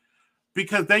bisexual?"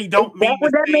 Because they don't mean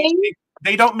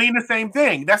they don't mean the same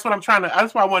thing. That's what I'm trying to.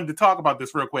 That's why I wanted to talk about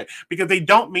this real quick because they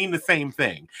don't mean the same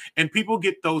thing, and people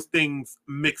get those things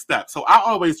mixed up. So I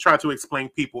always try to explain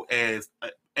it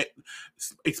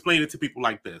to people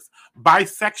like this.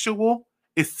 Bisexual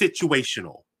is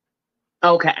situational.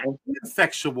 Okay.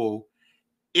 Sexual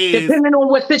is depending on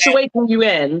what situation you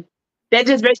in. That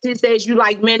just basically says you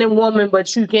like men and women,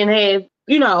 but you can have,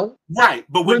 right.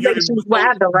 But when you're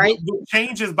right?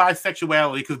 Changes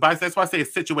bisexuality because that's why I say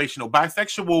it's situational.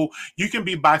 Bisexual, you can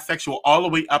be bisexual all the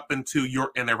way up until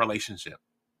you're in a relationship.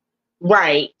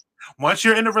 Right. Once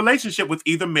you're in a relationship with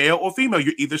either male or female,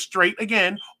 you're either straight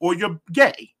again or you're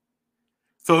gay.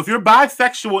 So if you're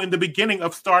bisexual in the beginning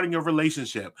of starting a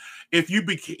relationship, if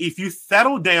you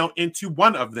settle down into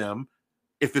one of them,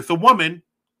 if it's a woman,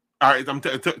 all right, I'm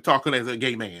talking as a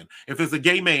gay man. If it's a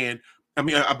gay man, a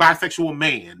bisexual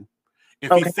man,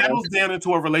 if he settles down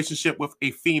into a relationship with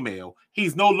a female,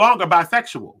 he's no longer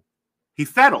bisexual.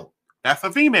 He's settled. That's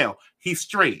a female. He's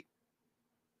straight.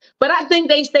 But I think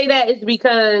they say that is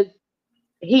because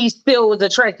he still was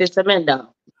attracted to men,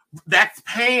 though. That's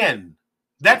pan.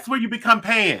 That's where you become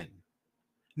pan.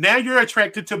 Now you're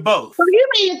attracted to both. So you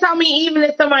mean to tell me even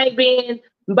if somebody being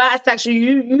bisexual,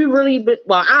 you really,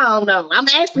 well, I don't know. I'm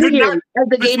asking you as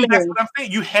the gay man. That's what I'm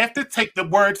saying. You have to take the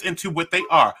words into what they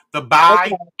are. The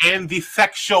bi and the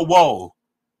sexual.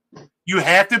 You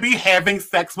have to be having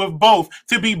sex with both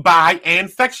to be bi and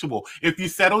sexual. If you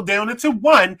settle down into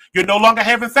one, you're no longer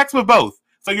having sex with both.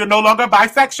 So you're no longer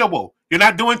bisexual. You're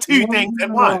not doing two things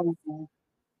at once.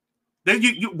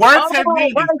 Words have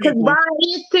meanings, people. Bi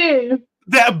is two.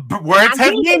 The words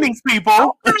have meanings,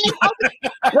 people. Okay.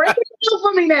 Break it down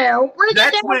for me now.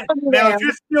 Now, if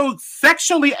you're still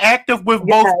sexually active with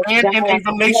both and in a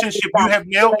relationship, you have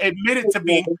now admitted to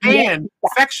being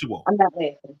pansexual. I'm not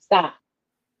laughing. Stop.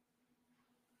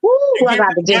 Woo, I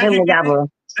got to get him together.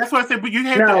 That's what I said, but you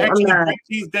have to actually break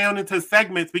these down into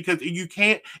segments because you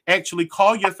can't actually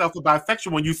call yourself a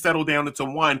bisexual when you settle down into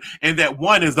one, and that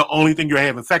one is the only thing you're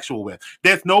having sexual with.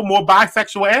 There's no more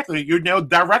bisexual athlete. You're now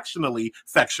directionally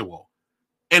sexual.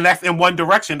 And that's in one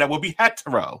direction. That will be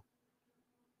hetero.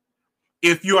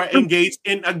 If you are engaged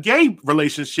in a gay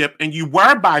relationship and you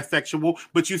were bisexual,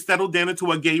 but you settled down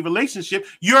into a gay relationship,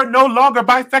 you're no longer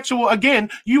bisexual again.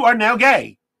 You are now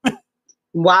gay.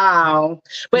 Wow.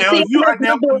 But now, if you are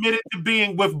now committed to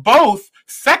being with both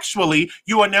sexually,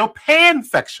 you are now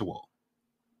pansexual.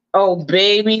 Oh,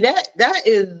 baby, that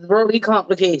is really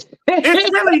complicated.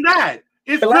 It's really not.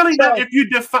 It's really not. If you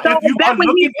define, if you are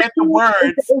looking at the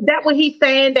words, is that what he's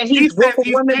saying? That he's with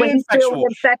women, but he's still having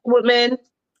sex with men?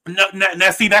 No,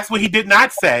 now see, that's what he did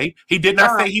not say. He did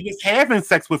not say he was having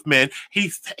sex with men.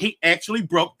 He actually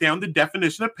broke down the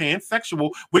definition of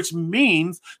pansexual, which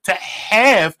means to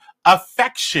have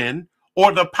affection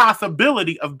or the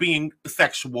possibility of being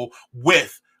sexual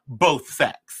with both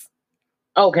sex.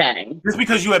 Okay. Just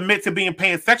because you admit to being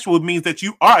pansexual means that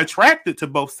you are attracted to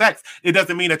both sex. It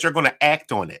doesn't mean that you're going to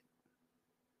act on it.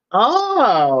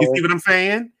 Oh. You see what I'm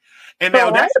saying? And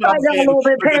now that's what I'm saying.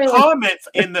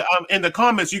 In the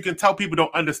comments, you can tell people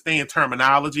don't understand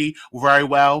terminology very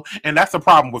well, and that's a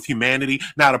problem with humanity,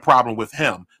 not a problem with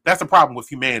him. That's a problem with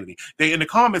humanity. In the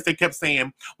comments they kept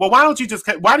saying, "Well, why are you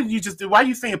saying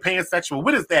pansexual?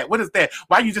 What is that? What is that?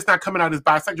 Why are you just not coming out as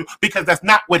bisexual?" Because that's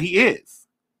not what he is.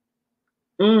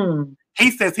 He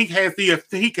says he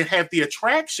can have the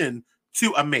attraction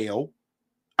to a male,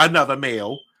 another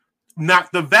male,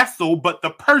 not the vessel, but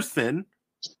the person.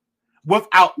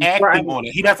 Without acting on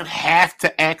it. He doesn't have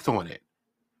to act on it.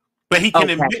 But he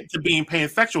can admit to being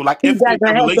pansexual. Like if the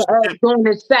relationship doing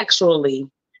it sexually.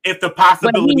 If the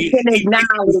possibility did arise. He can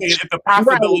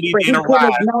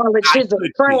acknowledge his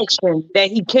attraction,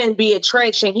 that he can be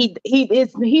attraction.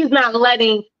 He's not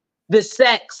letting the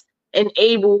sex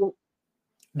enable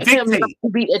him to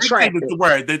be attracted. Dictate is the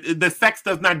word. The sex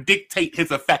does not dictate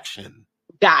his affection.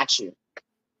 Got you.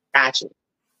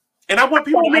 And I want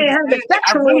people to understand that.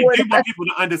 I really do want people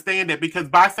to understand that because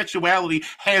bisexuality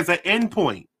has an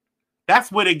endpoint.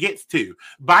 That's what it gets to.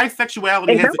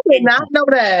 Bisexuality has an endpoint. I did not know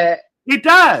that. It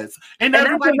does. And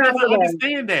everybody doesn't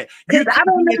understand that. You can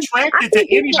be attracted to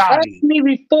anybody. Asked me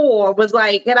before was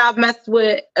like, can I mess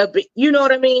with you know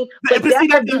what I mean? But see,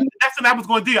 that's what I was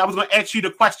going to do. I was going to ask you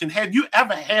the question. Have you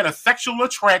ever had a sexual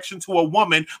attraction to a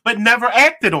woman but never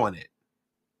acted on it?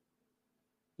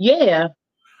 Yeah.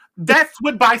 That's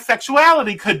what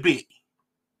bisexuality could be.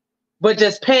 But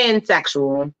just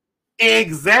pansexual.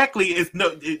 Exactly.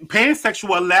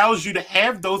 Pansexual allows you to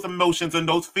have those emotions and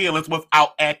those feelings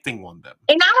without acting on them.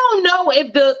 And I don't know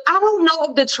if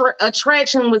the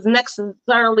attraction was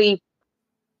necessarily,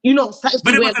 sexual.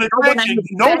 But it was an attraction.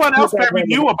 No one else ever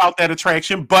knew about that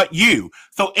attraction but you.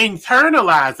 So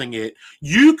internalizing it,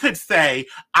 you could say,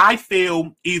 I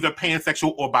feel either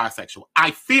pansexual or bisexual.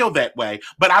 I feel that way,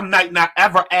 but I might not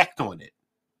ever act on it.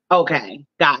 Okay,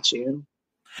 got you.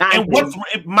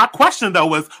 My question though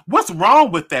was, what's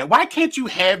wrong with that? Why can't you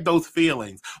have those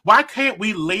feelings? Why can't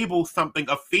we label something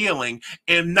a feeling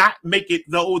and not make it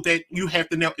though that you have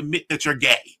to now admit that you're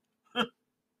gay?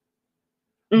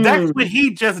 That's what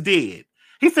he just did.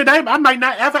 He said, I might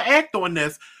not ever act on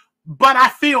this, but I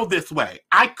feel this way.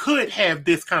 I could have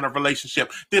this kind of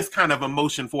relationship, this kind of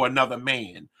emotion for another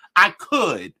man. I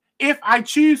could, if I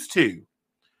choose to.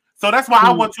 So that's why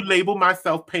I want to label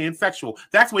myself pansexual.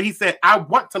 That's what he said. I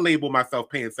want to label myself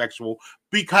pansexual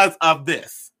because of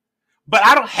this. But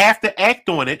I don't have to act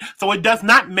on it, so it does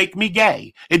not make me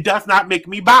gay. It does not make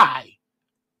me bi.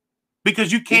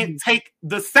 Because you can't take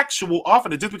the sexual off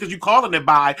of it. Just because you call it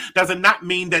bi does not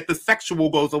mean that the sexual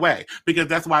goes away. Because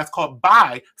that's why it's called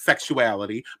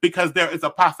bisexuality. Because there is a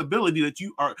possibility that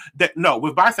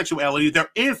with bisexuality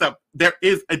there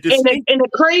is a distinct and the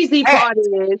crazy part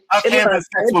is of having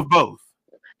sex with both.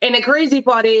 And the crazy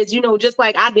part is, just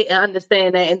like I didn't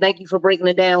understand that, and thank you for breaking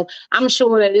it down. I'm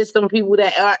sure that there's some people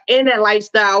that are in that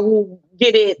lifestyle who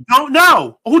get it. Who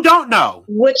don't know.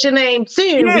 What's your name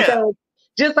too? Yeah. Because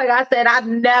just like I said, I've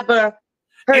never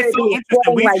heard it's so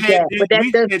interesting. We've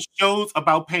had shows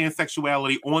about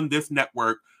pansexuality on this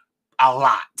network a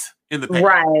lot in the past.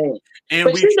 Right. And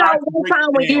but one time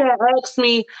when you had asked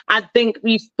me, I think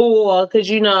before, because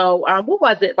what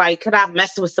was it like? Could I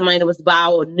mess with somebody that was bi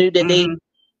or knew that they,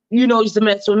 used to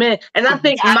mess with men? And I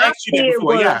think my fear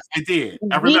was, yes, I did.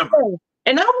 I remember. Yeah.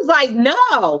 And I was like,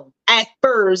 no, at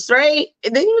first, right?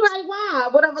 And then you're like, why?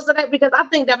 Whatever. So that because I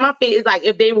think that my fear is like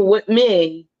if they were with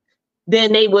me,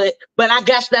 then they would. But I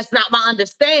guess that's not my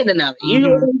understanding of it. You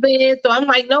know what I'm saying? So I'm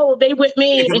like, no, they with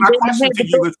me. And my question to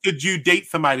you is, could you date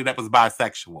somebody that was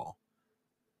bisexual?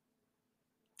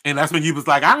 And that's when you was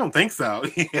like, I don't think so.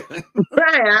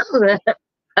 Right.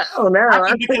 I don't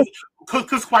know.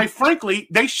 Because quite frankly,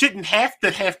 they shouldn't have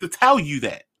to tell you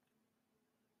that.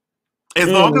 As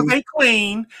long as they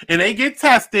clean and they get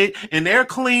tested and they're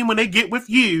clean when they get with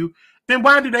you, then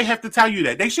why do they have to tell you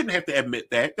that? They shouldn't have to admit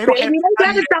that. They don't have to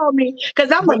gotta tell me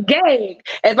because I'm a gag.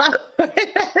 If I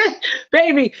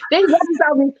baby, they gotta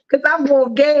tell me because I'm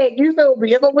gonna gag. You feel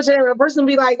me? If I was a person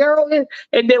be like, girl,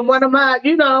 and then one of my,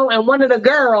 and one of the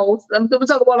girls, I'm talking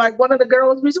about like one of the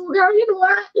girls be so, girl, you know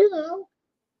what,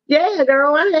 yeah,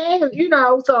 girl, I have,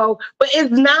 so, but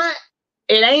it's not,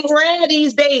 it ain't rare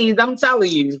these days. I'm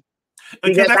telling you.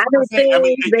 Because I don't think,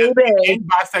 in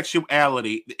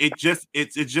bisexuality, it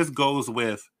just goes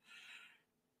with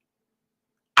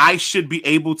I should be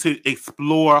able to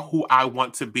explore who I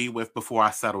want to be with before I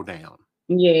settle down.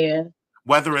 Yeah.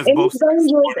 Whether it's both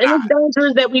it's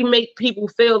dangerous that we make people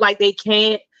feel like they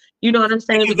can't. You know what I'm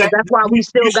saying? Because that's why we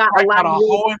still got a lot of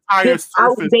whole entire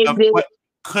surface of what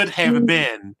could have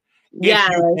been. If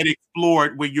you had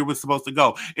explored where you were supposed to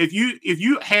go. If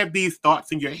you have these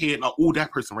thoughts in your head, like, oh,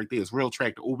 that person right there is real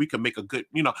attractive. Oh, we can make a good,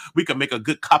 we can make a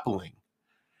good coupling.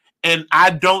 And I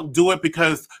don't do it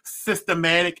because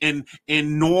systematic and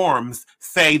norms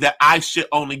say that I should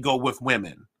only go with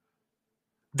women.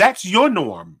 That's your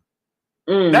norm.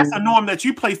 That's a norm that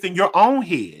you placed in your own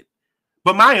head.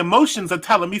 But my emotions are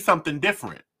telling me something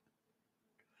different.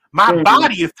 My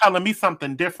body is telling me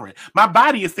something different. My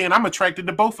body is saying I'm attracted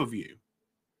to both of you.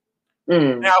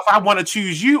 Now, if I want to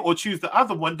choose you or choose the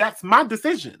other one, that's my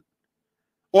decision.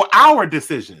 Or our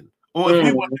decision. Or if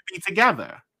we want to be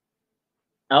together.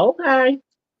 Okay.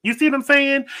 You see what I'm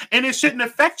saying? And it shouldn't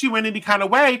affect you in any kind of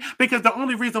way because the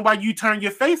only reason why you turn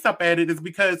your face up at it is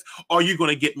because, are you going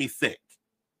to get me sick?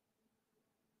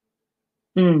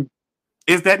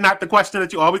 Is that not the question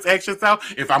that you always ask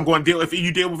yourself? If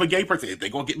you deal with a gay person, is they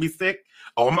gonna get me sick?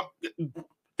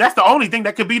 That's the only thing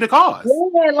that could be the cause.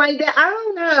 Yeah, like that. I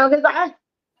don't know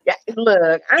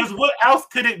because what else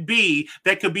could it be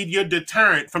that could be your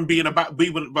deterrent from being with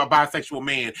a bisexual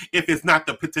man if it's not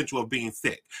the potential of being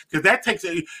sick?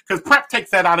 Because PrEP takes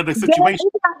that out of the situation.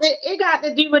 It got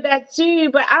to do with that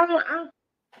too, but I don't know.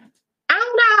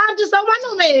 I just don't want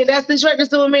no man that's attracted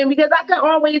to a man because I can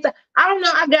always. I don't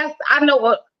know. I guess I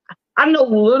know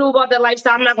little about that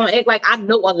lifestyle. I'm not gonna act like I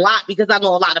know a lot because I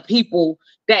know a lot of people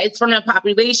that it's from that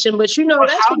population. But that's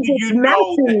how do you know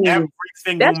that every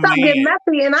single man? That's getting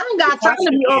messy, and I ain't got time to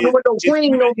be over with no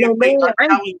queen, no man.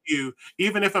 Telling you,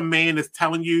 even if a man is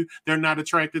telling you they're not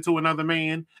attracted to another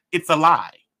man, it's a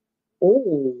lie.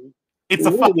 Oh, it's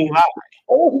a fucking lie.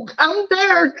 Oh, I'm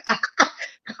there.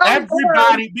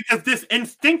 Everybody, because this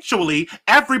instinctually,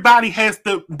 everybody has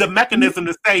the mechanism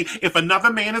to say if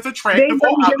another man is attractive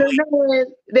or ugly.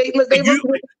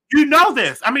 You know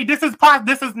this. I mean, this is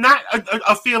not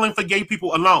a feeling for gay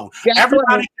people alone.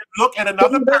 Everybody can look at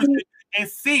another person and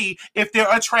see if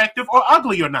they're attractive or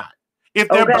ugly or not. If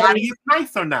their body is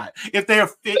nice or not. If they're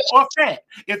fit or fat.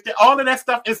 All of that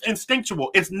stuff is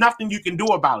instinctual. It's nothing you can do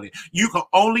about it. You can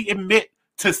only admit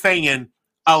to saying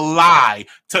a lie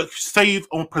to save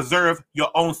or preserve your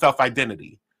own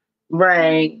self-identity.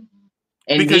 Right.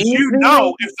 And because you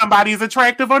know if somebody is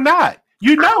attractive or not.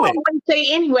 You know it. I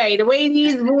say anyway, the way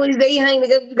these boys they hang,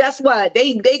 guess what?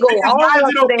 They go all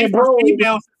up to their bros.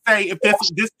 Females say if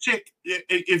this chick,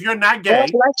 if you're not gay,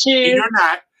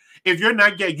 if you're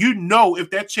not gay, you know if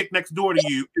that chick next door to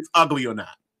you is ugly or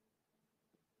not.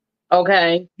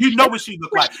 Okay. You know what she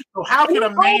look like. So how can a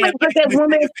man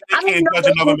can't judge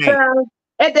another man?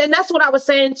 And then that's what I was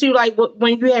saying too, like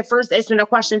when you had first asked me the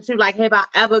question too, like, have I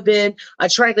ever been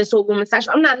attracted to a woman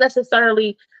sexual?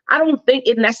 I don't think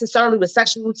it necessarily was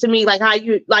sexual to me, like how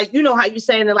you how you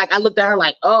saying it, like I looked at her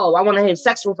like, oh, I want to have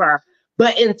sex with her.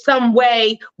 But in some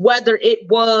way, whether it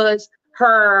was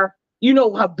her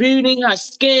her beauty, her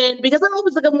skin, because I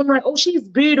always look at women like, oh, she's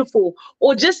beautiful,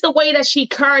 or just the way that she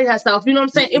carried herself. You know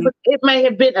what I'm saying? It may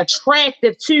have been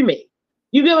attractive to me.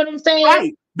 You get what I'm saying?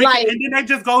 Right. Because, like, and then that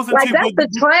just goes into like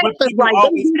that's attractive. Like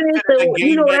they do this, the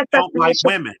gay men don't like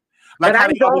women. Like how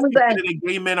they always consider that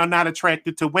gay men are not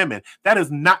attracted to women. That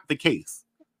is not the case.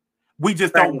 We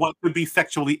just don't want to be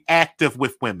sexually active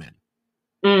with women.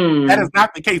 That is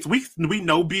not the case. We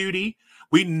know beauty.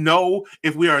 We know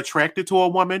if we are attracted to a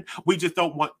woman, we just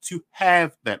don't want to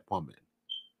have that woman.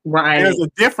 Right. There's a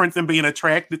difference in being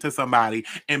attracted to somebody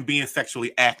and being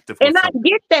sexually active. And I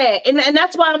get that. And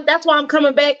that's why I'm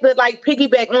coming back to like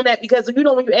piggyback on that, because when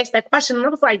you asked that question, and I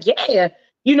was like, yeah,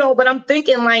 but I'm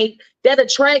thinking like that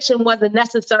attraction wasn't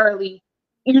necessarily,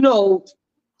 in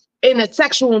a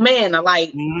sexual manner,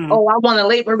 like, oh, I want to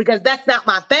labor, because that's not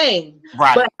my thing.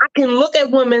 Right. But I can look at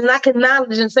women and I can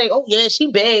acknowledge and say, oh yeah,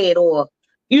 she bad, or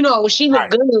she look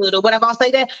good, or whatever. I'll say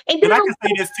that. And I can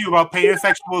say this too about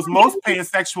pansexuals. Most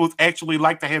pansexuals actually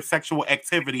like to have sexual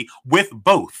activity with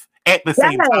both at the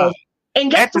same time.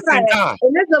 And at the same time.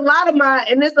 And there's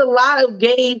a lot of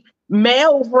gay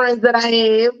male friends that I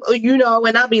have,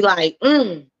 and I'll be like,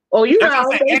 at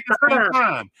the same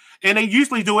time. And they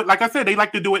usually do it, like I said, they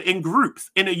like to do it in groups.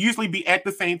 And it usually be at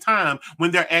the same time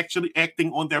when they're actually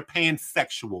acting on their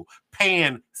pansexualness.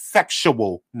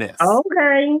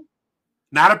 Okay.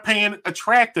 Not a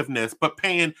pan-attractiveness, but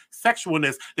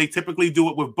pansexualness. They typically do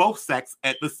it with both sex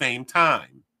at the same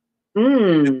time.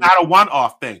 It's not a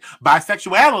one-off thing.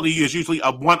 Bisexuality is usually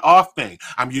a one-off thing.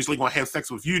 I'm usually going to have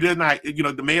sex with you tonight,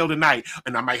 the male tonight,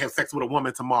 and I might have sex with a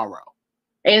woman tomorrow.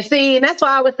 And see, and that's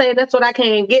why I would say that's what I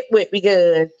can't get with,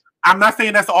 because I'm not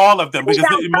saying that's all of them, because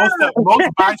most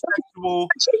bisexual,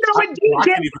 I can't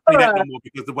even say that no more,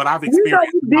 because of what I've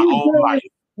experienced in my own life.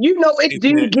 It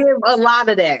do give a lot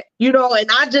of that, and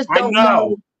I just don't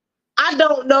know. I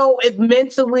don't know if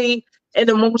mentally and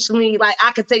emotionally, like,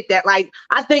 I could take that. Like,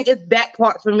 I think it's that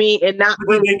part for me, and not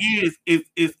really. The thing is,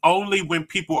 it's only when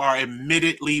people are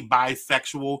admittedly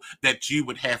bisexual that you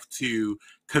would have to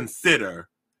consider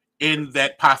in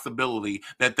that possibility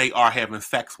that they are having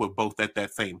sex with both at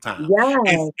that same time.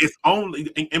 Yeah. It's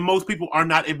only, and most people are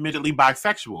not admittedly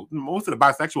bisexual. Most of the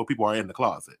bisexual people are in the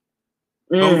closet.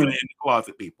 Those are the in the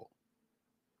closet people.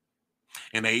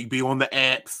 And they be on the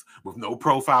apps with no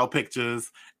profile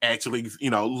pictures, actually,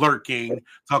 lurking,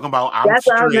 talking about I'm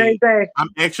straight. I'm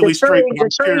actually straight, but I'm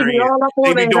curious.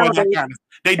 They be doing that kind of,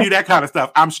 they do that kind of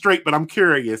stuff. I'm straight, but I'm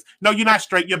curious. No, you're not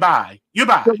straight. You're bi. You're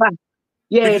bi.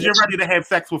 Yeah, because you're ready to have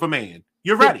sex with a man.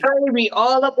 You're ready. They be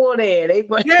all up on there.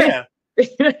 Yeah.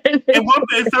 And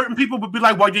certain people would be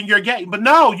like, well, then you're gay. But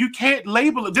no, you can't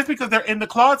label it just because they're in the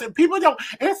closet. People don't,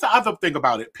 and that's the other thing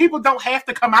about it. People don't have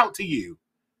to come out to you.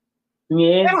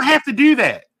 Yeah. They don't have to do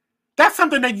that. That's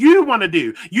something that you want to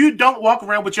do. You don't walk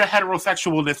around with your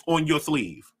heterosexualness on your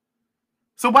sleeve.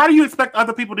 So why do you expect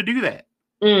other people to do that?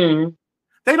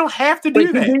 They don't have to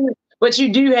do that. But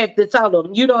you do have to tell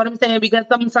them. You know what I'm saying? Because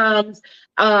sometimes,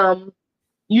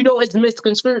 it's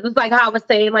misconstrued. It's like how I was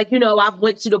saying, like, I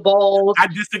went to the balls. I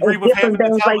disagree with having to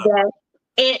tell like that.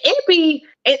 And it be,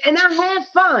 and I had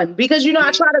fun because,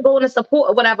 I try to go in and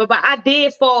support or whatever, but I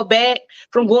did fall back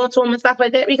from going to them and stuff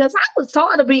like that because I was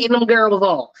tired of beating them girls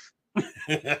off.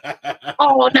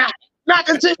 Oh, not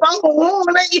to tip I'm a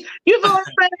woman. You know what I'm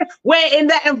saying? Where in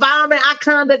that environment, I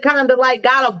kind of like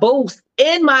got a boost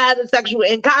in my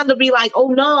heterosexual and kind of be like, oh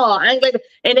no, I ain't like,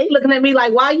 and they looking at me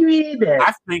like, why you here then?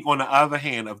 I think on the other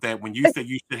hand of that, when you say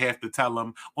you should have to tell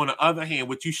them, on the other hand,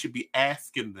 what you should be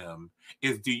asking them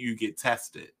is, do you get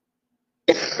tested?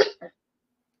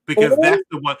 Because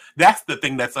that's the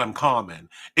thing that's uncommon.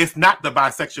 It's not the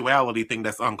bisexuality thing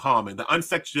that's uncommon.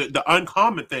 The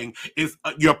uncommon thing is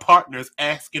your partners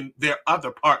asking their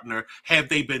other partner, have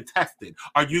they been tested?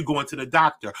 Are you going to the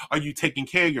doctor? Are you taking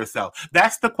care of yourself?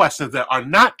 That's the questions that are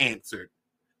not answered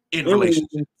in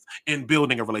relationships, in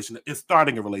building a relationship, in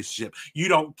starting a relationship. You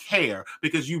don't care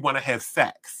because you want to have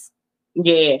sex.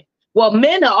 Yeah. Well,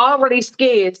 men are already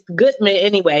scared. Good men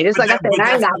anyway. It's like I said,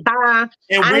 I ain't got time.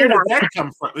 And where does that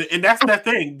come from? And that's the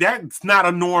thing. That's not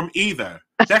a norm either.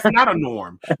 That's not a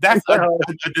norm. That's a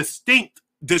distinct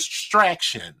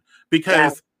distraction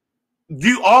because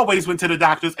you always went to the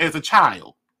doctors as a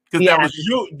child. Because that was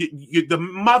the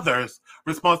mother's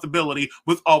responsibility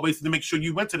was always to make sure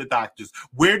you went to the doctors.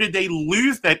 Where did they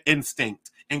lose that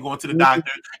instinct and going to the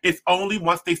doctor? It's only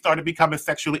once they started becoming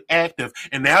sexually active,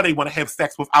 and now they want to have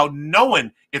sex without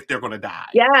knowing if they're going to die.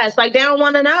 Yeah, it's like they don't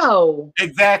want to know.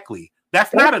 Exactly.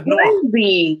 That's not a norm.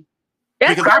 Crazy.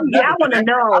 That's Because crazy. I want to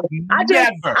know. I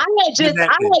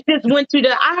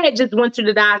had just went to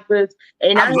the doctors,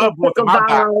 and I love going to my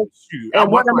doctor.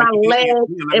 And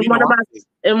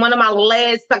one of my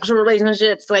last sexual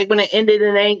relationships, like when it ended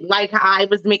and ain't like how it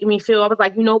was making me feel, I was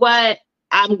like, you know what?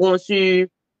 I'm going to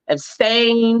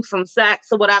abstain from sex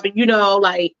or whatever. You know,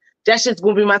 like that's just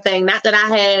going to be my thing. Not that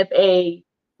I have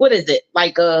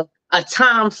like a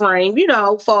time frame, you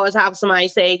know, as far as how somebody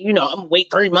say, you know, I'm gonna wait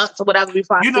 3 months or whatever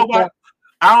before you know what?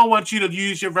 I don't want you to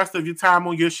use your rest of your time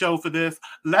on your show for this.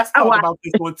 Let's talk about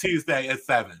this on Tuesday at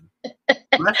 7.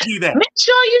 Let's do that. Make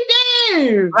sure you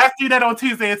do. Let's do that on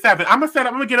Tuesday at 7. I'm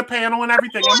gonna get a panel and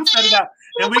everything. I'm gonna set it up,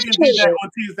 and we can do that on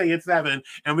Tuesday at 7,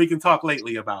 and we can talk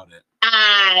lately about it. All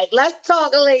right, let's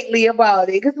talk lately about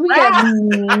it, because we have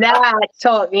not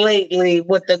talked lately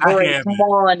with the great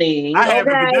morning. Okay,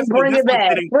 bring it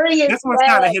back. This one's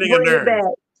kind of hitting a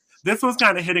nerve. This was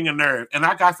kind of hitting a nerve, and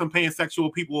I got some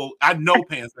pansexual people. I know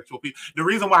pansexual people. The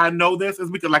reason why I know this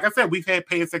is because, like I said, we've had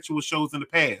pansexual shows in the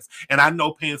past, and I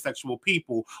know pansexual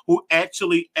people who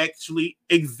actually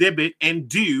exhibit and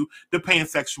do the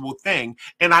pansexual thing.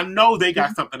 And I know they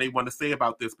got something they want to say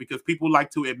about this, because people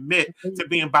like to admit to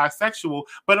being bisexual,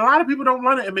 but a lot of people don't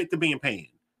want to admit to being pan.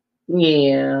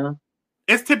 Yeah.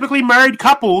 It's typically married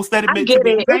couples that admit to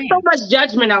being pan. There's so much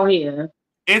judgment out here.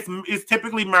 It's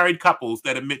typically married couples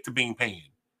that admit to being pan.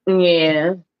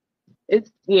 Yeah.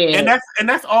 And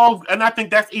that's all, and I think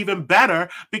that's even better,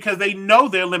 because they know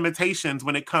their limitations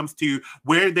when it comes to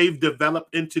where they've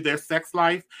developed into their sex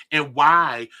life and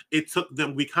why it took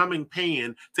them becoming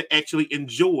pan to actually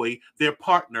enjoy their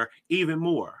partner even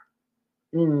more.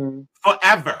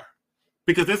 Forever.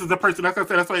 Because this is a person, that's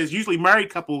why it's usually married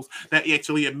couples that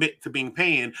actually admit to being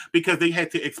pan, because they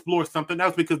had to explore something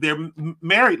else, because their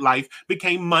married life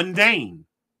became mundane.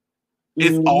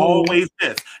 It's always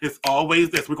this. It's always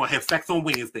this. We're going to have sex on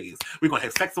Wednesdays. We're going to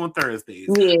have sex on Thursdays.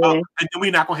 Yeah. And then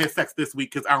we're not going to have sex this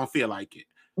week because I don't feel like it.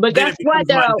 But that's what,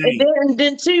 though. And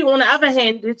then too, on the other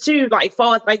hand, too, like,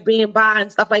 far as like being bi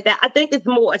and stuff like that, I think it's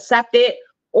more accepted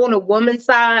on a woman's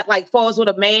side, like, far as with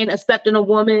a man accepting a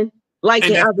woman, like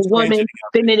in other women,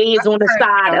 than it is on the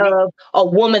side of a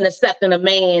woman accepting a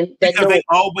man. Because they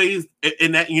always,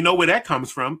 and that, you know where that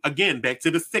comes from. Again, back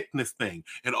to the sickness thing.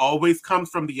 It always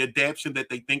comes from the adaptation that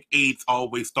they think AIDS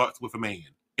always starts with a man.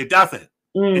 It doesn't.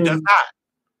 It does not.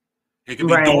 It can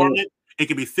be dormant. It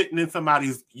can be sitting in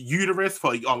somebody's uterus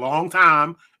for a long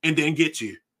time and then get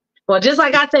you. Well, just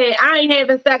like I said, I ain't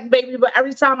having sex, baby, but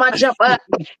every time I jump up,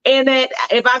 and that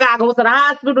if I gotta go to the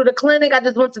hospital, the clinic, I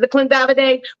just went to the clinic the other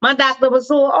day. My doctor was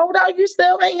so, oh no, you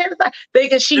still ain't having sex.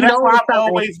 Thinking she knows something. I'm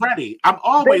always ready. I'm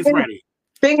always ready.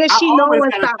 Thinking she knowing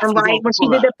something, right? When she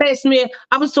did the pap smear,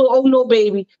 I was so, oh no,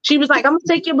 baby. She was like, I'm gonna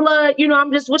take your blood. You know,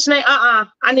 I'm just wishing that,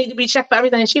 I need to be checked for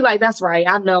everything. And she like, that's right.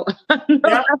 I know.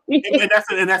 Yeah.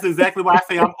 And that's exactly why I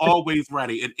say I'm always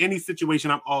ready. In any situation,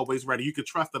 I'm always ready. You can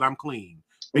trust that I'm clean.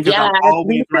 Because I'm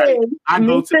always ready. I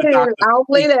go to the doctor. I don't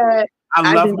play that.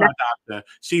 I love my doctor.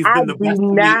 She's been the best. I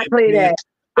do not play that.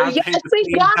 But yes,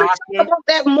 we gotta talk about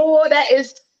that more. That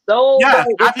is so. Yes,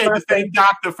 I've had the same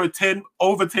doctor for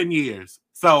over 10 years.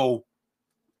 So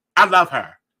I love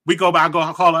her. I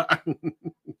call her.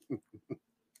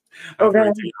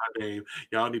 Okay.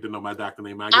 Y'all need to know my doctor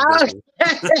name. Look,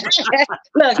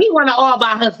 he want to all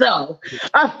by herself.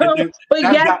 But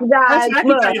yes, guys, I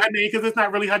can tell you her name because it's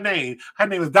not really her name. Her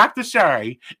name is Dr.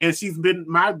 Sherry, and she's been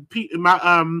my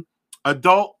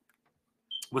adult,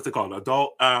 what's it called?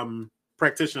 Adult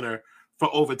practitioner for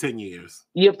over 10 years.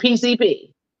 Your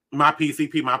PCP. My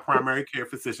PCP, my primary care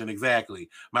physician, exactly.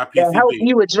 My PCP. Help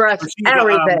you address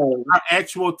everything. Her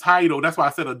actual title, that's why I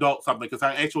said adult something, because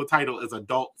her actual title is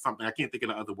adult something. I can't think of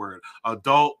the other word.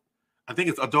 Adult, I think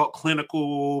it's adult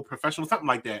clinical professional, something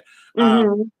like that.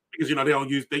 Because, you know, they don't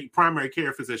use the primary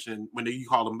care physician when you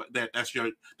call them that's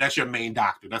your main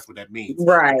doctor. That's what that means.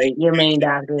 Right, your main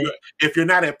doctor. If you're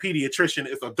not a pediatrician,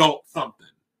 it's adult something.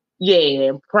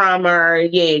 Yeah, primary.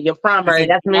 Yeah, your primary.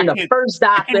 That's mean the first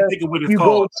doctor you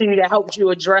go to that helps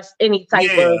you address any type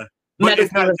of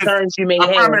medical concerns you may have.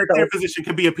 A primary care physician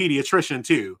can be a pediatrician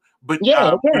too. But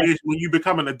when you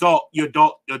become an adult, your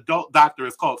adult doctor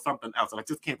is called something else. And I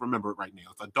just can't remember it right now.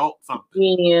 It's adult something.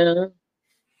 Yeah.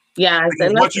 Yeah.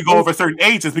 Once you go over certain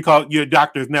ages, because your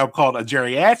doctor is now called a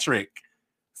geriatric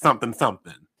something.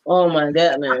 Oh my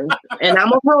goodness. And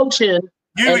I'm approaching.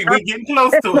 We're getting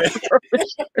close to it.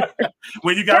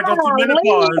 When you gotta go through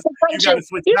menopause, you gotta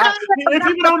switch.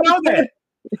 People don't know that.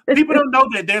 People don't know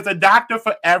that there's a doctor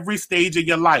for every stage of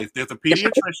your life. There's a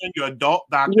pediatrician, your adult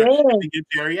doctor, and your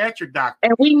geriatric doctor.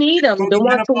 And we need them, the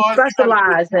ones who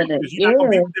specialize in it. You're not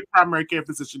going to be with the primary care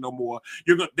physician no more.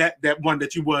 You're going that one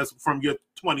that you was from your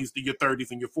 20s to your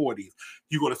 30s and your 40s.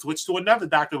 You're going to switch to another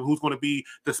doctor who's going to be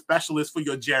the specialist for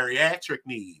your geriatric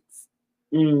needs.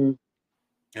 And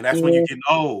that's when you're getting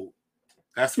old.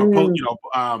 That's for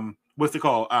what's it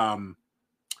called?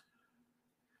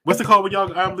 What's it called when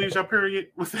y'all leave your period?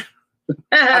 What's it?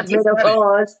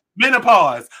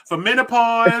 Menopause. For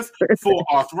menopause, for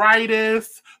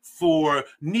arthritis, for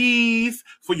knees,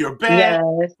 for your back,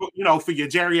 for your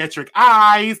geriatric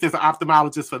eyes. There's an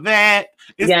ophthalmologist for that.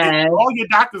 All your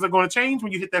doctors are going to change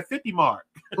when you hit that 50 mark.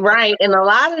 Right. And a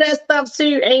lot of that stuff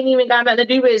too ain't even got nothing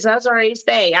to do with it. That's already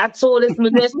stay. I tore this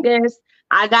meniscus.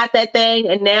 I got that thing,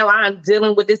 and now I'm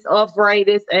dealing with this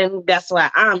arthritis, and that's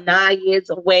why I'm 9 years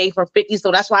away from 50.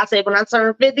 So that's why I say when I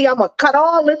turn 50, I'm going to cut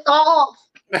all this off.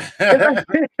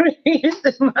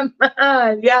 It's in my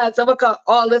mind. Yeah, so I'm going to cut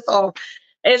all this off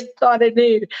and start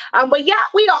anew. But yeah,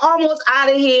 we are almost out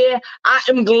of here. I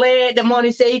am glad that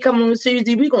Monty said he coming on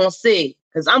Tuesday. We're going to see,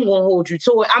 because I'm going to hold you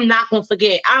to it. I'm not going to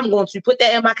forget. I'm going to put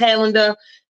that in my calendar,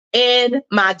 in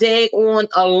my day on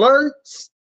alerts.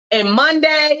 And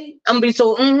Monday, I'm gonna be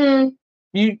so,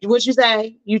 you what you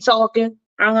say? You talking?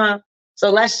 So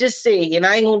let's just see. And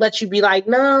I ain't gonna let you be like,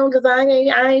 no, because I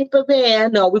ain't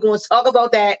prepared. No, we're gonna talk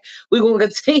about that. We're gonna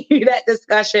continue that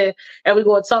discussion, and we're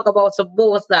gonna talk about some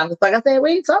more stuff. Like I said,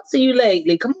 we ain't talked to you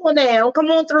lately. Come on down,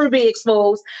 come on through, Be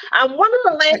Exposed. One of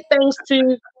the last things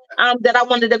too that I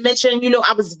wanted to mention,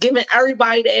 I was giving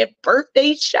everybody their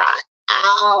birthday shot.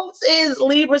 It's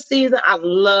Libra season. I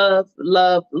love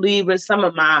Libra. Some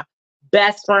of my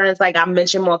best friends, like I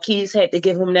mentioned, Marquise had to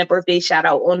give him that birthday shout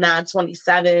out on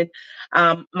 9/27.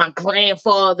 My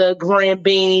grandfather, Grand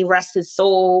Beanie, rest his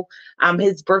soul.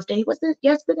 His birthday was it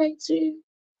yesterday too,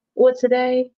 or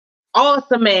today?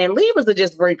 Awesome, man. Libras are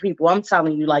just great people. I'm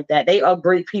telling you like that. They are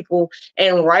great people.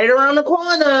 And right around the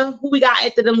corner, who we got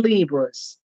after them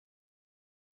Libras?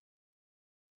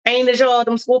 Ain't it y'all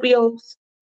them Scorpios?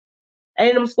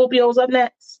 Ain't them Scorpios up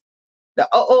next? Yeah,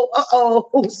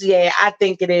 I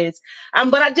think it is.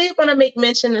 But I did want to make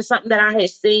mention of something that I had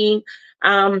seen.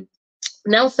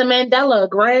 Nelson Mandela,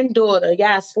 granddaughter,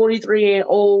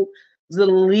 43-year-old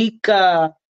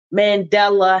Zalika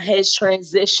Mandela has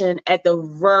transitioned at the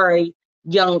very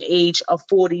young age of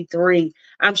 43.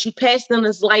 She passed in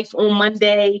his life on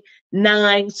Monday,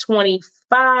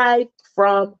 9/25,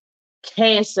 from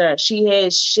cancer. She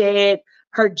has shared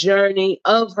her journey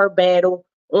of her battle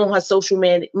on her social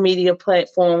media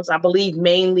platforms, I believe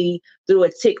mainly through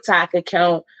a TikTok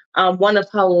account. One of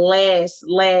her last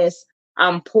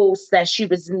posts that she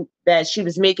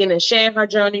was making and sharing her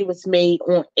journey was made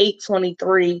on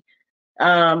 8/23.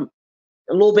 A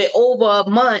little bit over a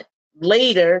month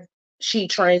later, she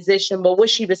transitioned. But what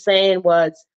she was saying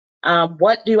was,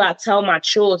 what do I tell my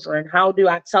children? How do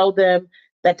I tell them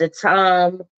that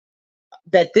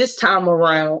this time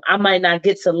around, I might not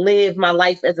get to live my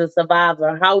life as a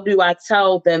survivor? How do I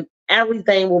tell them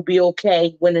everything will be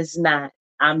okay when it's not?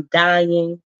 I'm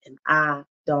dying and I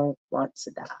don't want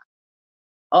to die.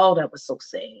 Oh, that was so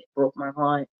sad. Broke my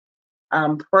heart.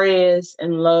 Prayers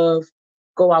and love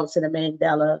go out to the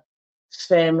Mandela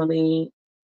family,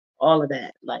 all of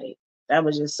that. Like, that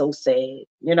was just so sad.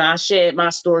 I shared my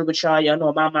story with y'all. Y'all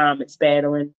know my mom is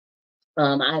battling.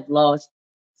 I've lost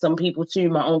some people too.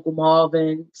 My Uncle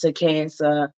Marvin to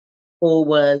cancer, who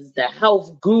was the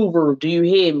health guru. Do you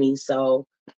hear me? So,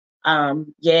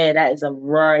 that is a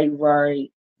very,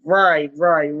 very, very,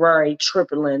 very, very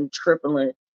crippling,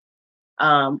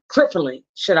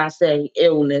 should I say,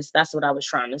 illness. That's what I was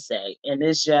trying to say. And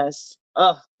it's just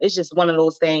one of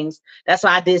those things. That's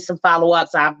why I did some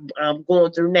follow-ups. I'm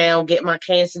going through now, get my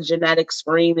cancer genetic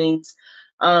screenings,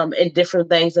 and different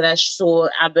things that I saw.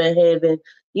 I've been having,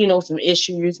 some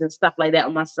issues and stuff like that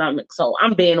on my stomach. So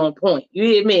I'm being on point. You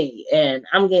hear me? And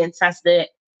I'm getting tested.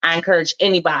 I encourage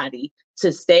anybody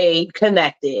to stay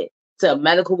connected to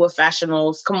medical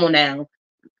professionals. Come on now.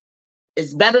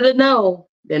 It's better to know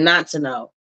than not to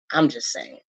know. I'm just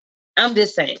saying. I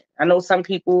know some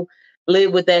people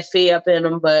live with that fear up in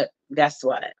them, but guess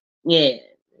what? Yeah.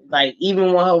 Like,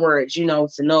 even with her words, to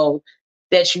know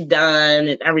that you done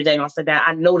and everything else like that.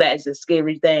 I know that is a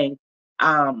scary thing.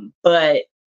 But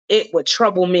it would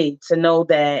trouble me to know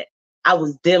that I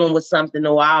was dealing with something,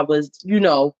 or I was,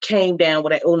 came down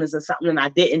with an illness or something and I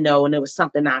didn't know, and it was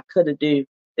something I could have do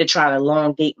to try to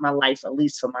elongate my life, at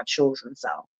least for my children. So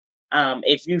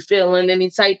if you feeling any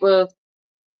type of,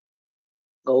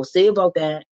 go see about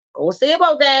that. Go see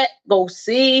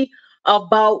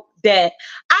about that.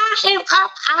 I am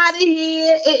up out of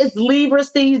here. It is Libra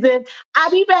season.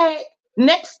 I'll be back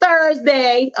next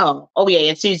Thursday. Oh yeah,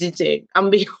 and Tuesday too. I'm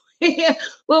gonna be here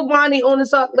with Bonnie on the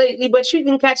Talk Lately, but you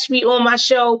can catch me on my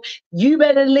show. You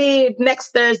Better Live next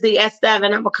Thursday at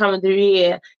 7. I'm coming through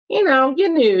here. You know, your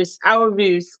news, our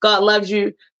reviews. God loves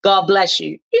you. God bless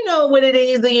you. You know what it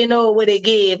is, and you know what it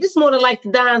gives. It's more than like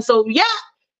to dine. So yeah.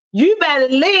 You better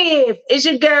live. It's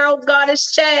your girl, Goddess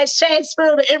Chad,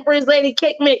 Shadesville, the Empress Lady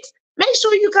Cake Mix. Make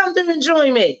sure you come through and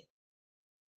join me.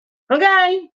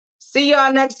 Okay? See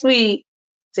y'all next week.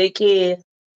 Take care.